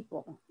among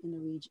people in the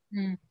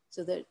region,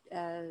 so that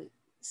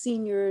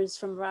seniors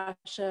from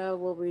Russia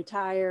will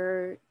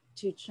retire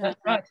to China.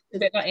 That's right. A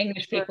bit like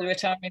English people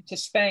retiring to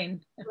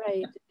Spain.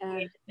 Right,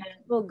 and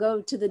people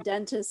go to the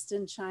dentist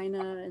in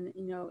China, and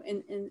you know,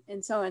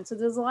 and so on. So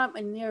there's a lot,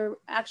 and there are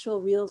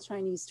actual real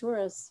Chinese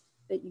tourists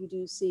that you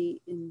do see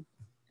in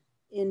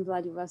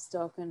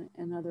Vladivostok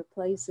and other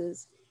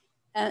places.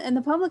 And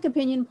the public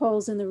opinion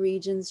polls in the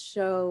regions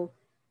show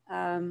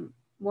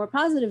more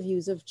positive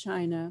views of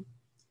China.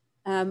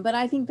 But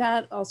I think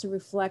that also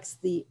reflects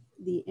the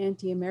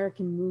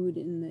anti-American mood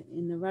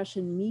in the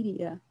Russian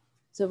media.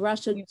 So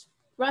Russian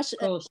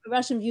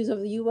views of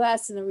the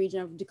US in the region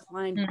have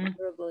declined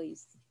considerably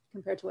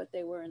compared to what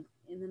they were in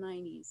the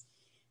 90s.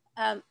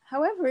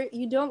 However,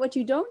 what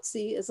you don't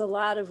see is a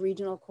lot of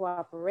regional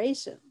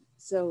cooperation.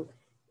 So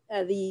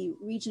the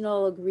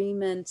regional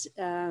agreement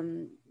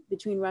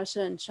between Russia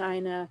and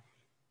China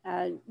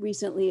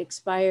recently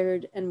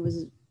expired and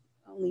was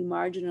only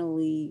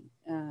marginally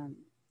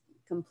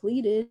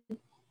completed.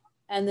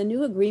 And the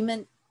new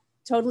agreement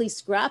totally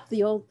scrapped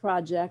the old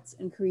projects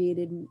and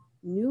created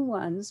new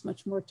ones,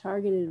 much more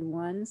targeted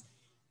ones.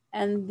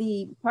 And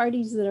the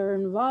parties that are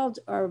involved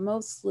are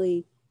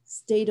mostly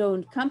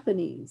state-owned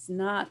companies,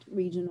 not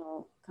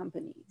regional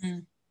companies.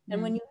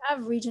 And when you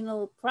have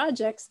regional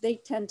projects, they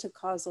tend to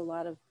cause a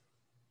lot of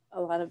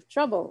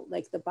trouble,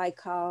 like the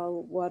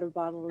Baikal water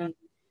bottling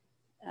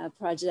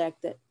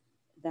project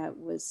that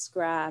was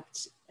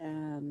scrapped.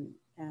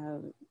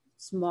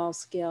 Small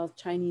scale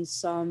Chinese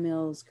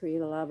sawmills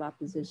create a lot of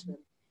opposition.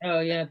 Oh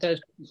yeah, the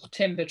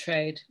timber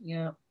trade,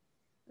 yeah.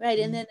 Right,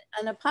 and then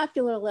on a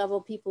popular level,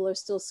 people are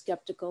still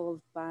skeptical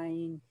of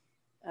buying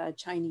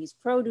Chinese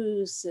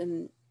produce,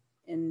 and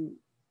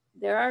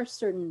there are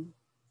certain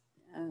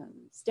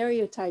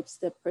stereotypes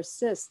that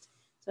persist.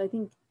 So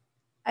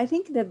I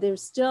think that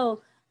there's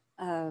still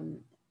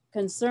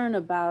concern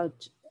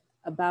about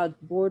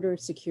border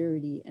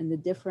security and the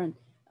different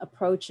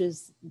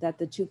approaches that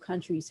the two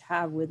countries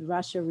have, with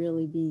Russia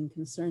really being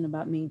concerned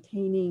about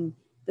maintaining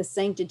the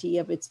sanctity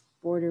of its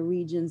border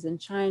regions, and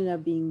China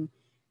being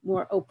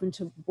more open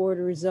to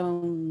border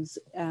zones,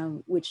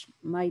 which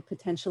might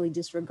potentially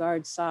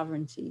disregard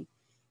sovereignty.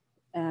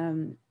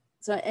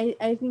 So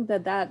I think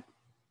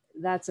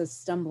that's a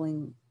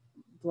stumbling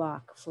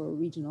block for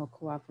regional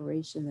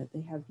cooperation that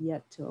they have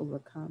yet to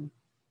overcome.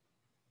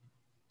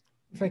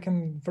 If I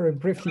can very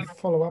briefly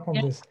follow up on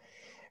this.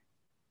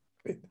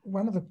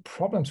 One of the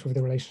problems with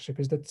the relationship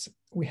is that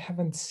we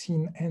haven't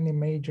seen any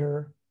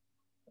major,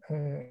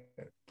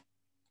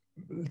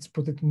 let's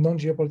put it,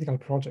 non-geopolitical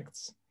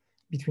projects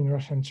between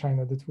Russia and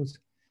China that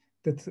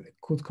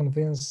could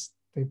convince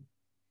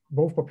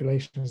both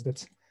populations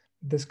that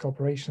this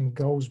cooperation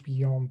goes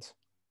beyond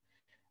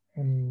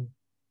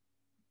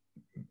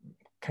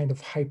kind of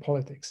high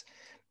politics.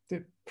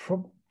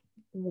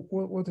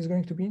 What is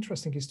going to be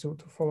interesting is to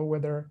follow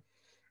whether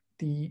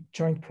the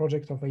joint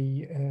project of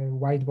a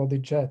wide-body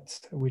jet,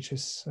 which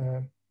is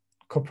to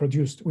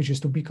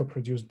be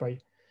co-produced by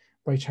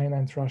China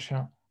and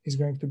Russia, is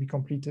going to be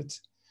completed.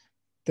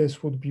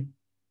 This would be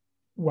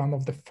one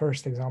of the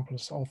first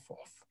examples of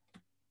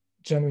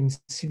genuine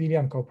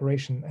civilian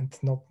cooperation, and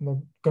not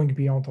going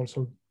beyond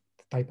also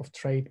the type of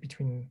trade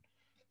between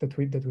that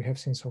we have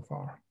seen so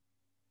far.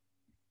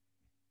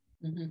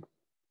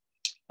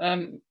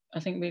 I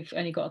think we've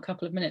only got a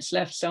couple of minutes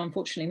left, so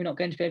unfortunately we're not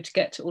going to be able to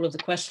get to all of the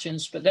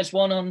questions, but there's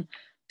one on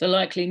the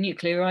likely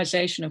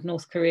nuclearization of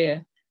North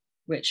Korea,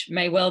 which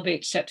may well be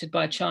accepted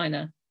by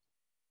China.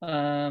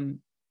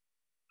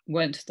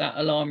 Won't that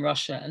alarm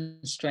Russia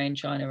and strain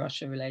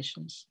China-Russia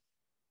relations?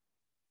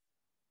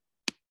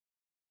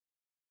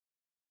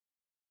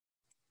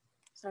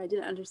 Sorry, I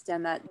didn't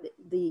understand that.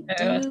 The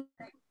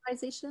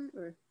denuclearization,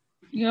 or?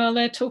 Yeah,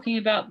 they're talking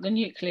about the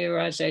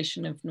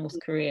nuclearization of North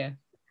Korea,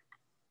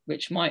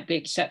 which might be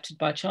accepted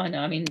by China.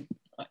 I mean,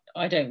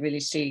 I don't really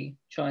see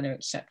China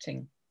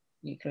accepting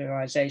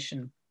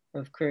nuclearization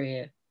of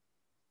Korea,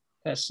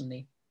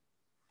 personally.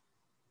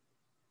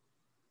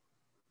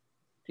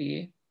 Do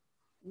you?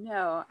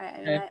 No,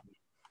 I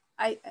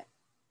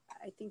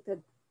think that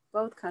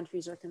both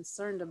countries are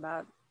concerned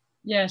about.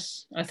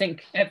 Yes, I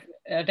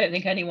don't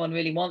think anyone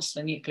really wants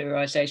the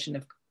nuclearization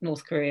of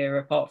North Korea,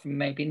 apart from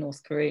maybe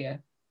North Korea,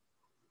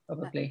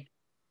 probably.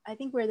 I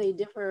think where they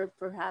differ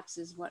perhaps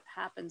is what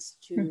happens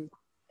to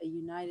a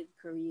united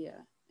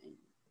Korea.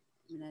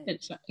 A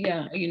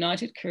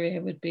united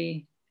Korea would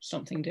be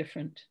something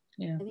different.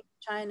 Yeah. I think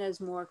China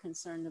is more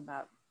concerned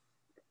about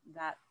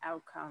that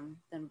outcome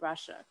than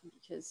Russia,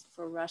 because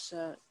for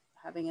Russia,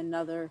 having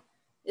another,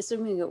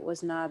 assuming it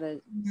was not a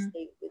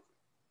state with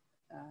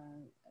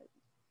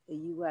a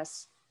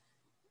U.S.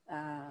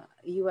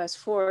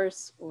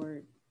 force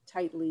or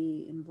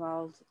tightly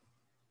involved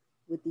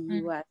with the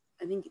U.S.,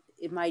 I think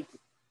it might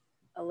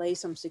allay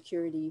some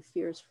security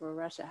fears for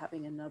Russia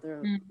having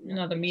another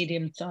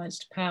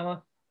medium-sized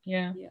power.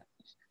 Yeah.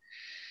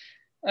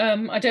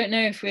 I don't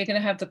know if we're going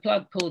to have the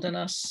plug pulled on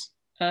us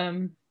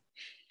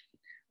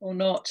or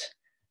not.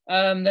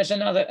 There's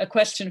a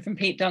question from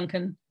Pete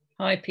Duncan.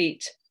 Hi,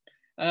 Pete.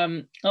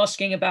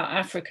 Asking about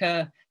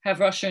Africa. Have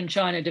Russia and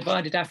China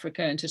divided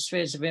Africa into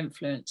spheres of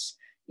influence,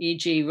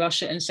 e.g.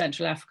 Russia in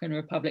Central African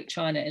Republic,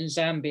 China in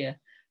Zambia,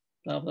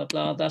 blah, blah,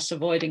 blah, thus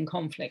avoiding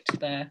conflict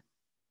there?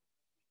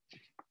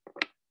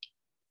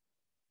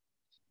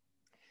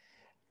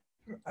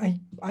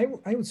 I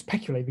would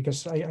speculate,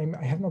 because I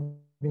have not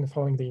been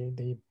following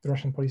the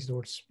Russian policy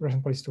towards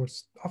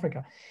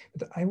Africa,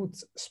 but I would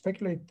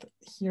speculate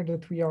here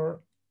that we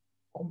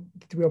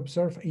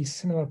observe a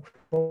similar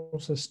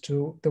process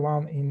to the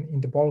one in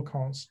the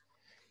Balkans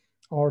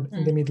or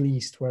in the Middle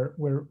East,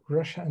 where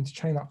Russia and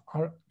China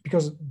are,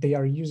 because they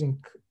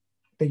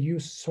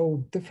use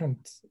so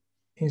different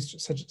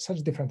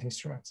such different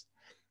instruments,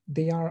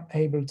 they are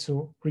able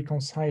to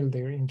reconcile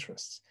their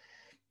interests.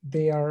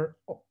 They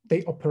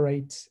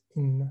operate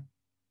in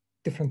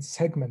different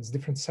segments,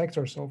 different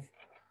sectors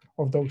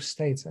of those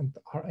states, and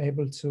are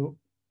able to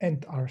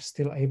and are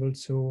still able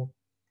to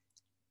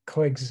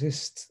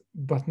coexist,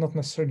 but not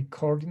necessarily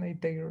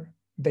coordinate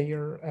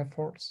their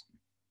efforts.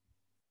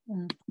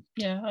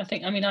 Yeah,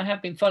 I mean, I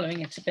have been following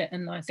it a bit,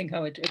 and I think I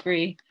would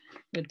agree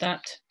with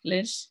that,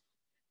 Liz.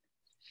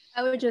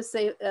 I would just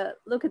say,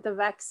 look at the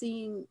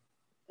vaccine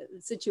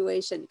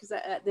situation, because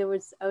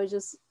I was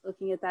just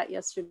looking at that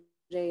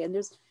yesterday, and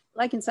there's,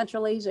 like in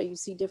Central Asia, you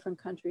see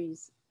different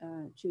countries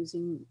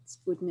choosing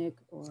Sputnik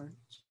or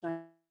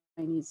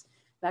Chinese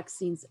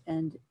vaccines,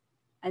 and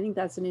I think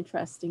that's an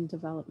interesting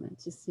development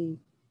to see,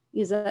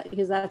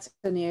 because that's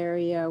an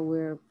area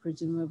where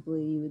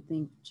presumably you would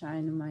think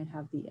China might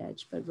have the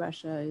edge, but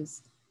Russia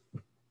is,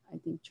 I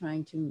think,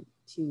 trying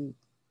to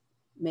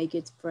make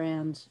its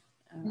brand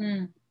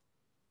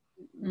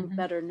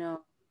better known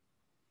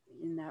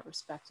in that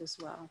respect as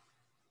well.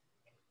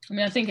 I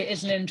mean, I think it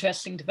is an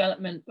interesting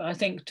development, but I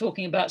think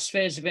talking about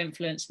spheres of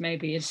influence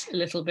maybe is a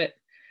little bit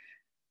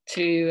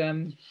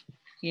too,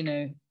 you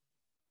know,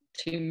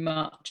 too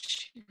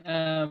much.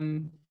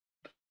 And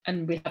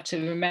we have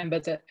to remember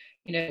that,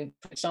 you know,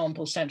 for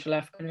example, Central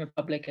African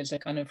Republic is a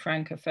kind of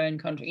francophone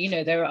country. You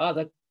know, there are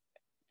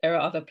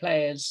other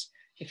players,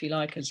 if you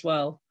like, as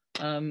well.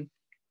 And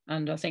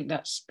I think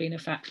that's been a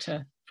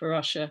factor for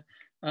Russia.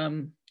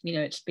 You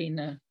know, it's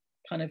been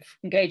kind of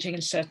engaging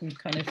in certain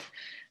kind of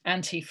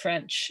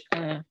anti-French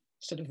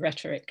sort of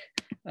rhetoric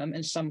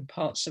in some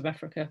parts of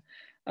Africa.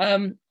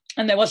 And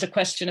there was a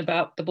question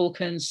about the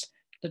Balkans,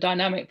 the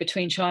dynamic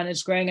between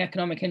China's growing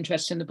economic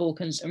interest in the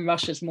Balkans and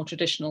Russia's more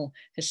traditional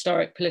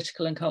historic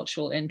political and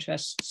cultural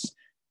interests.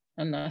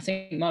 And I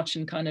think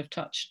Marcin kind of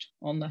touched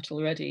on that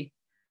already.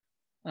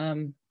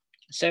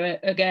 So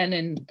again,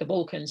 in the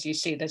Balkans, you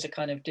see there's a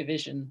kind of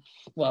division,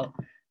 well,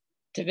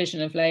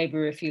 division of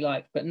labor, if you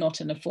like, but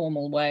not in a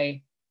formal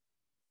way.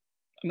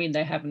 I mean,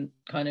 they haven't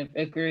kind of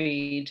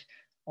agreed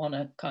on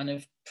a kind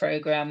of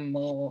program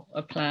or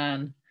a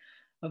plan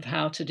of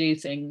how to do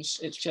things.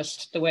 It's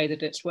just the way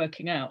that it's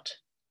working out.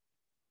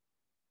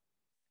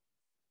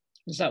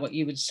 Is that what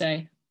you would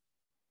say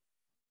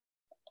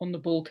on the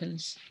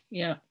Balkans?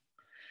 Yeah.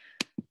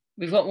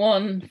 We've got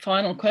one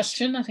final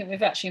question. I think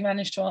we've actually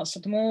managed to answer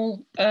them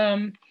all.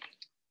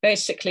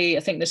 Basically,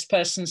 I think this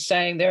person's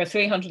saying there are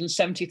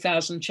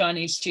 370,000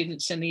 Chinese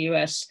students in the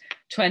US,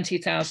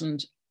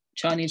 20,000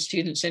 Chinese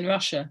students in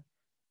Russia.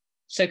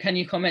 So can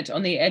you comment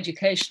on the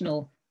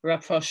educational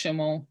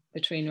rapprochement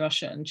between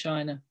Russia and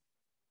China?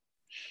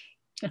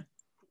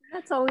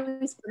 That's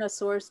always been a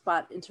sore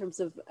spot in terms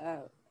of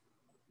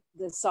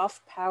the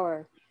soft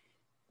power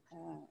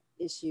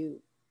issue.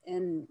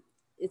 And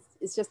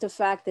it's just a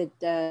fact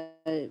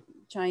that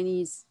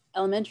Chinese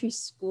elementary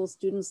school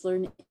students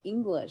learn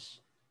English.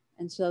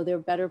 And so they're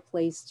better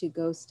placed to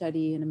go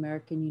study in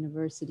American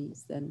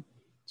universities than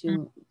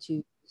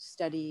to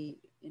study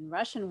in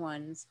Russian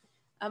ones.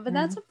 But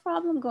that's a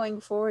problem going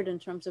forward in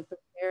terms of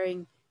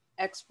preparing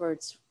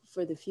experts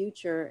for the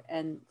future.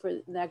 And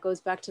that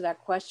goes back to that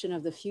question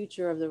of the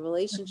future of the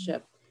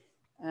relationship,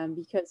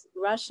 because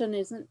Russian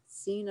isn't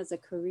seen as a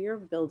career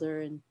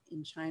builder in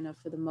China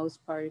for the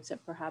most part,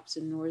 except perhaps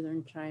in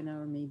northern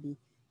China or maybe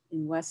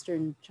in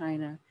western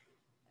China.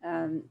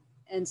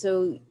 And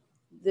so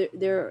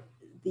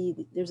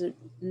there's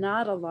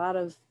not a lot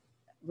of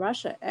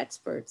Russia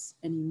experts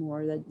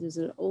anymore. That there's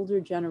an older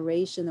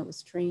generation that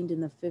was trained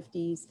in the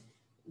 50s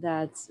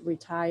that's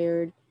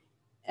retired,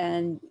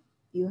 and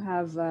you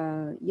have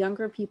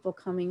younger people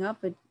coming up,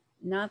 but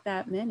not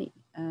that many.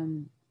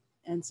 And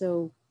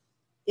so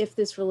if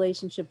this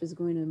relationship is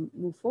going to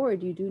move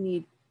forward, you do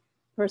need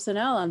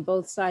personnel on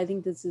both sides. I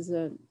think this is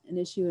an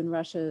issue in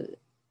Russia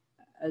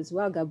as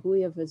well.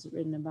 Gabuyev has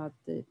written about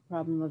the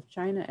problem of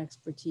China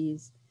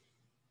expertise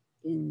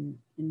in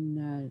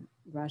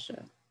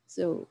Russia.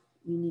 So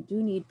you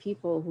do need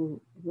people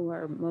who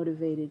are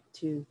motivated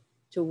to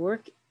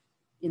work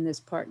in this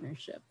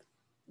partnership.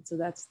 And so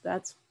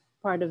that's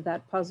part of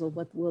that puzzle.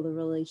 What will the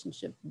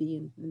relationship be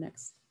in the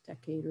next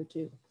decade or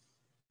two?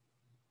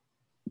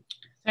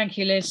 Thank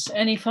you, Liz.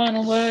 Any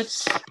final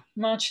words,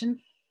 Marcin?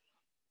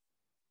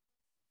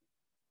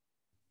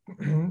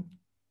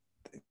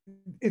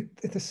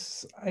 It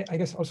is, I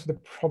guess, also the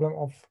problem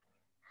of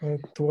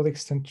to what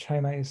extent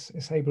China is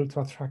able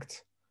to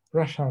attract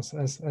Russians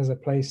as a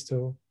place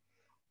to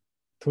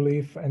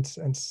live, and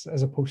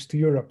as opposed to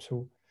Europe.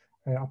 So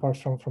apart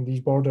from these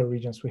border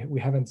regions, we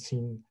haven't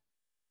seen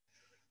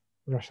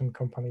Russian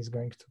companies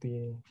going to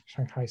the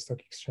Shanghai Stock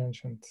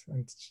Exchange and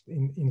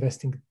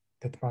investing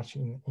that much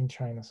in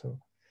China. So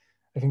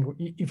I think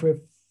if we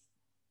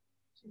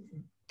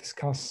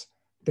discuss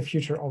the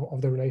future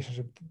of the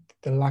relationship,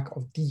 the lack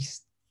of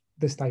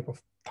this type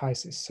of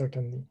ties is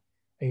certainly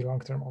a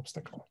long-term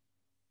obstacle.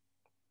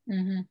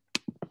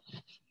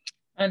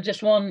 And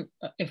just one,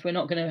 if we're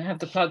not going to have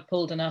the plug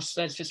pulled on us,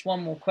 there's just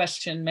one more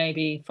question,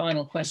 maybe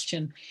final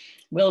question.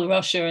 Will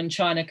Russia and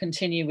China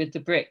continue with the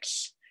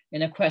BRICS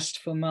in a quest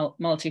for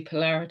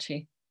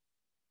multipolarity?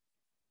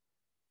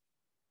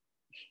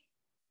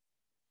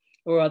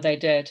 Or are they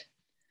dead?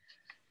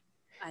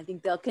 I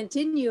think they'll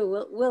continue.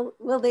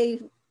 Will they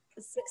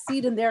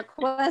succeed in their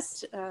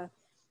quest?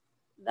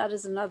 that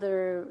is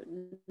another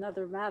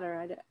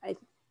matter. I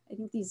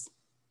think these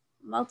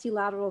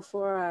multilateral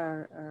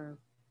fora are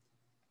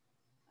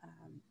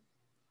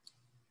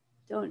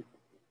don't.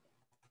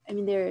 I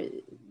mean,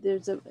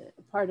 there's a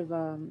part of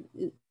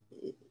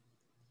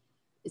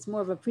it's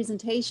more of a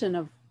presentation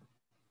of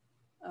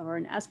or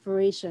an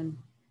aspiration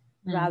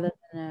rather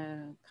than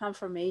a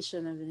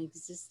confirmation of an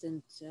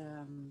existent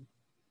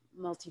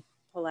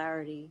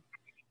multipolarity.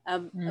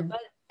 But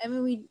I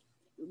mean,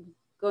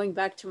 going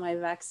back to my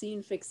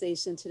vaccine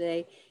fixation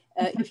today,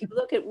 if you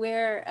look at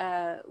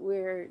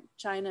where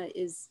China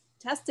is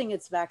testing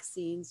its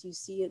vaccines, you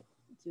see it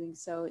doing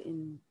so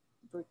in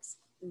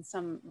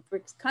some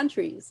BRICS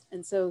countries.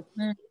 And so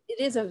it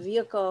is a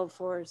vehicle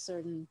for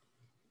certain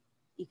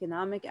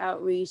economic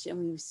outreach. And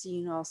we've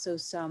seen also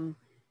some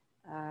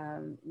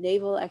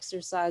naval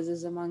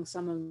exercises among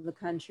some of the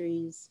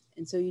countries.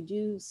 And so you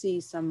do see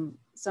some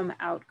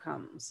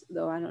outcomes,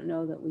 though I don't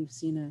know that we've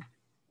seen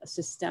a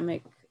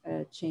systemic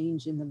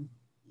change in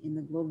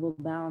the global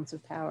balance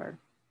of power.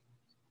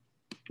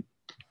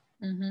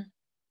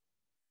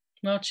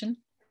 Marcin?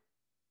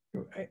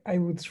 I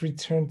would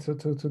return to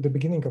the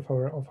beginning of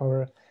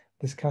our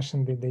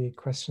discussion, the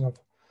question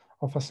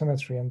of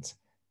asymmetry, and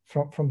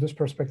from this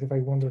perspective, I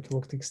wonder to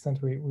what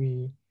extent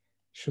we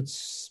should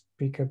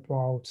speak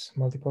about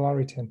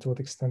multipolarity, and to what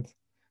extent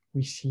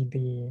we see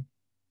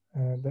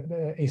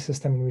a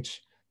system in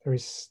which there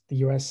is the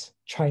US,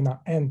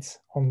 China, and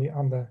only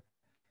under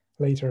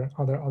later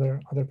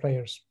other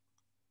players.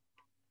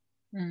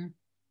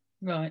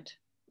 Right.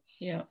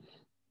 Yeah.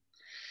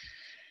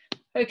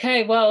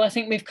 Okay, well, I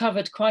think we've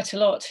covered quite a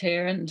lot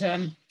here,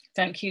 and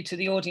thank you to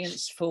the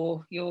audience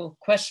for your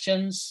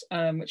questions,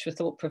 which were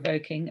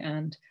thought-provoking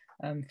and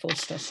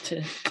forced us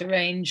to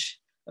range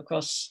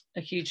across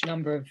a huge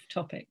number of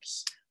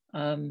topics.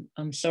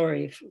 I'm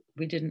sorry if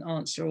we didn't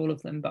answer all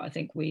of them, but I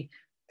think we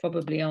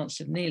probably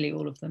answered nearly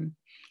all of them.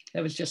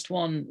 There was just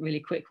one really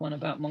quick one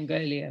about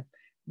Mongolia.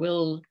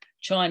 Will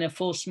China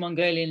force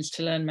Mongolians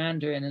to learn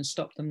Mandarin and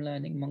stop them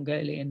learning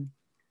Mongolian?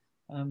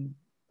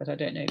 But I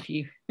don't know if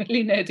you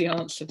really know the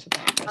answer to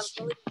that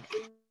question.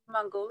 In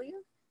Mongolia?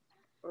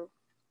 Or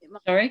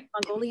Sorry?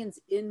 Mongolians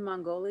in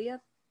Mongolia?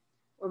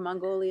 Or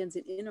Mongolians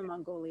in Inner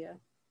Mongolia?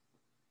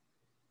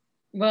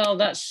 Well,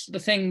 that's the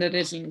thing that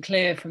isn't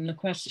clear from the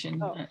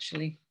question,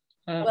 actually.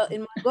 Well,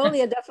 in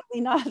Mongolia,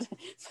 definitely not.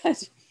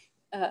 But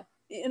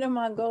Inner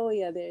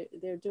Mongolia,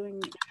 they're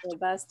doing their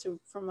best to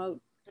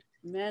promote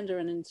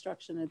Mandarin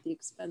instruction at the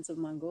expense of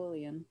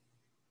Mongolian,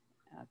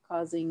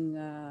 causing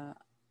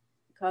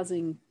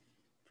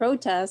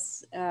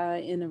protests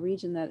in a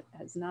region that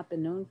has not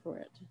been known for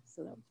it.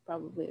 So that was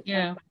probably a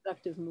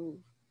counterproductive move.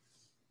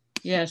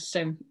 Yes,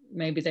 so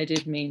maybe they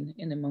did mean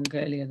Inner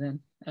Mongolia then.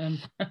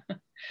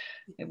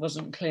 It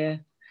wasn't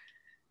clear.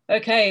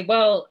 Okay,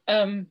 well,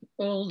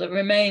 all that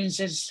remains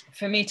is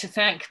for me to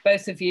thank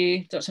both of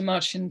you, Dr.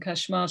 Marcin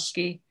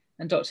Kaczmarski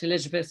and Dr.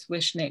 Elizabeth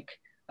Wishnick,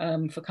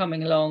 for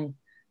coming along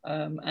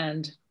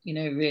and,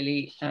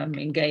 really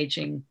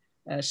engaging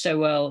so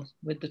well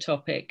with the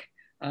topic.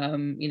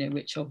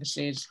 Which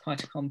obviously is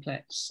quite a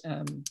complex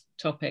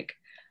topic.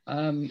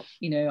 I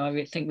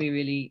think we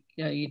really,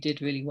 you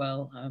did really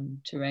well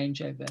to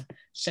range over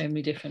so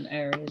many different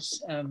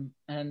areas,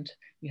 and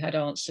you had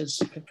answers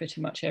for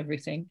pretty much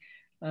everything,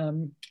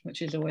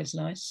 which is always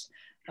nice.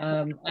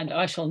 And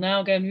I shall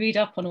now go and read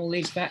up on all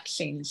these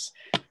vaccines.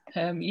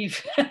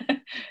 You've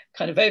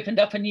kind of opened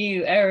up a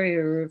new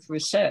area of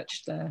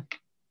research there.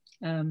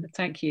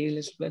 Thank you,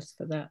 Elizabeth,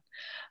 for that.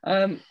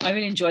 I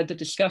really enjoyed the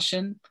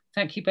discussion.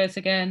 Thank you both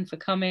again for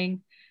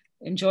coming.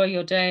 Enjoy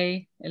your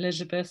day,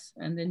 Elizabeth,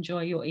 and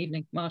enjoy your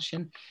evening,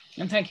 Marcin.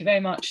 And thank you very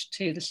much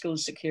to the School of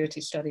Security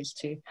Studies,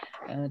 to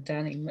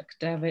Danny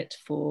McDavitt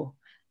for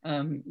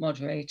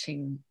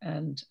moderating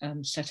and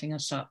setting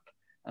us up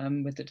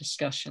with the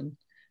discussion.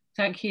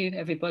 Thank you,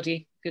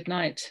 everybody. Good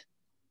night.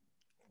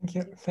 Thank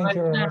you. Thank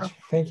you very much.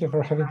 Thank you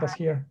for having us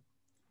here.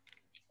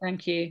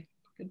 Thank you.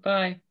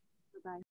 Goodbye.